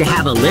also like to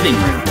have a living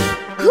room.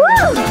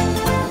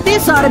 Whew!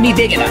 This ought to be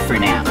big enough for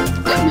now.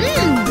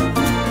 Mm-hmm.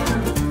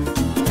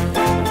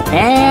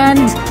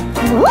 And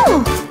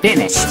Ooh!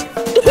 finished.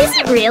 Is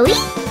it really?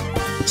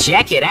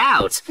 Check it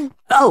out.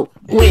 Oh,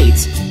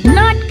 wait.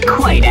 Not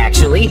quite,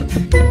 actually.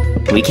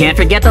 We can't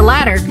forget the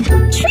ladder.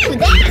 True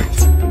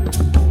that!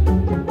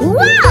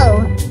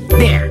 Whoa!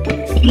 There.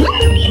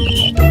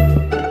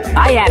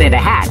 I added a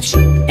hatch,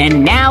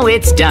 and now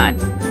it's done.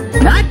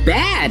 Not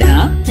bad,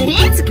 huh?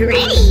 It's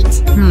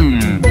great!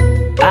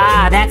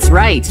 Ah, that's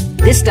right.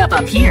 This stuff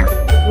up here.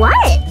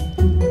 What?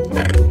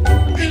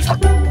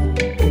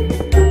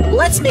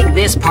 Let's make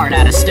this part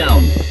out of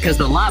stone, because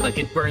the lava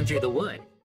could burn through the wood.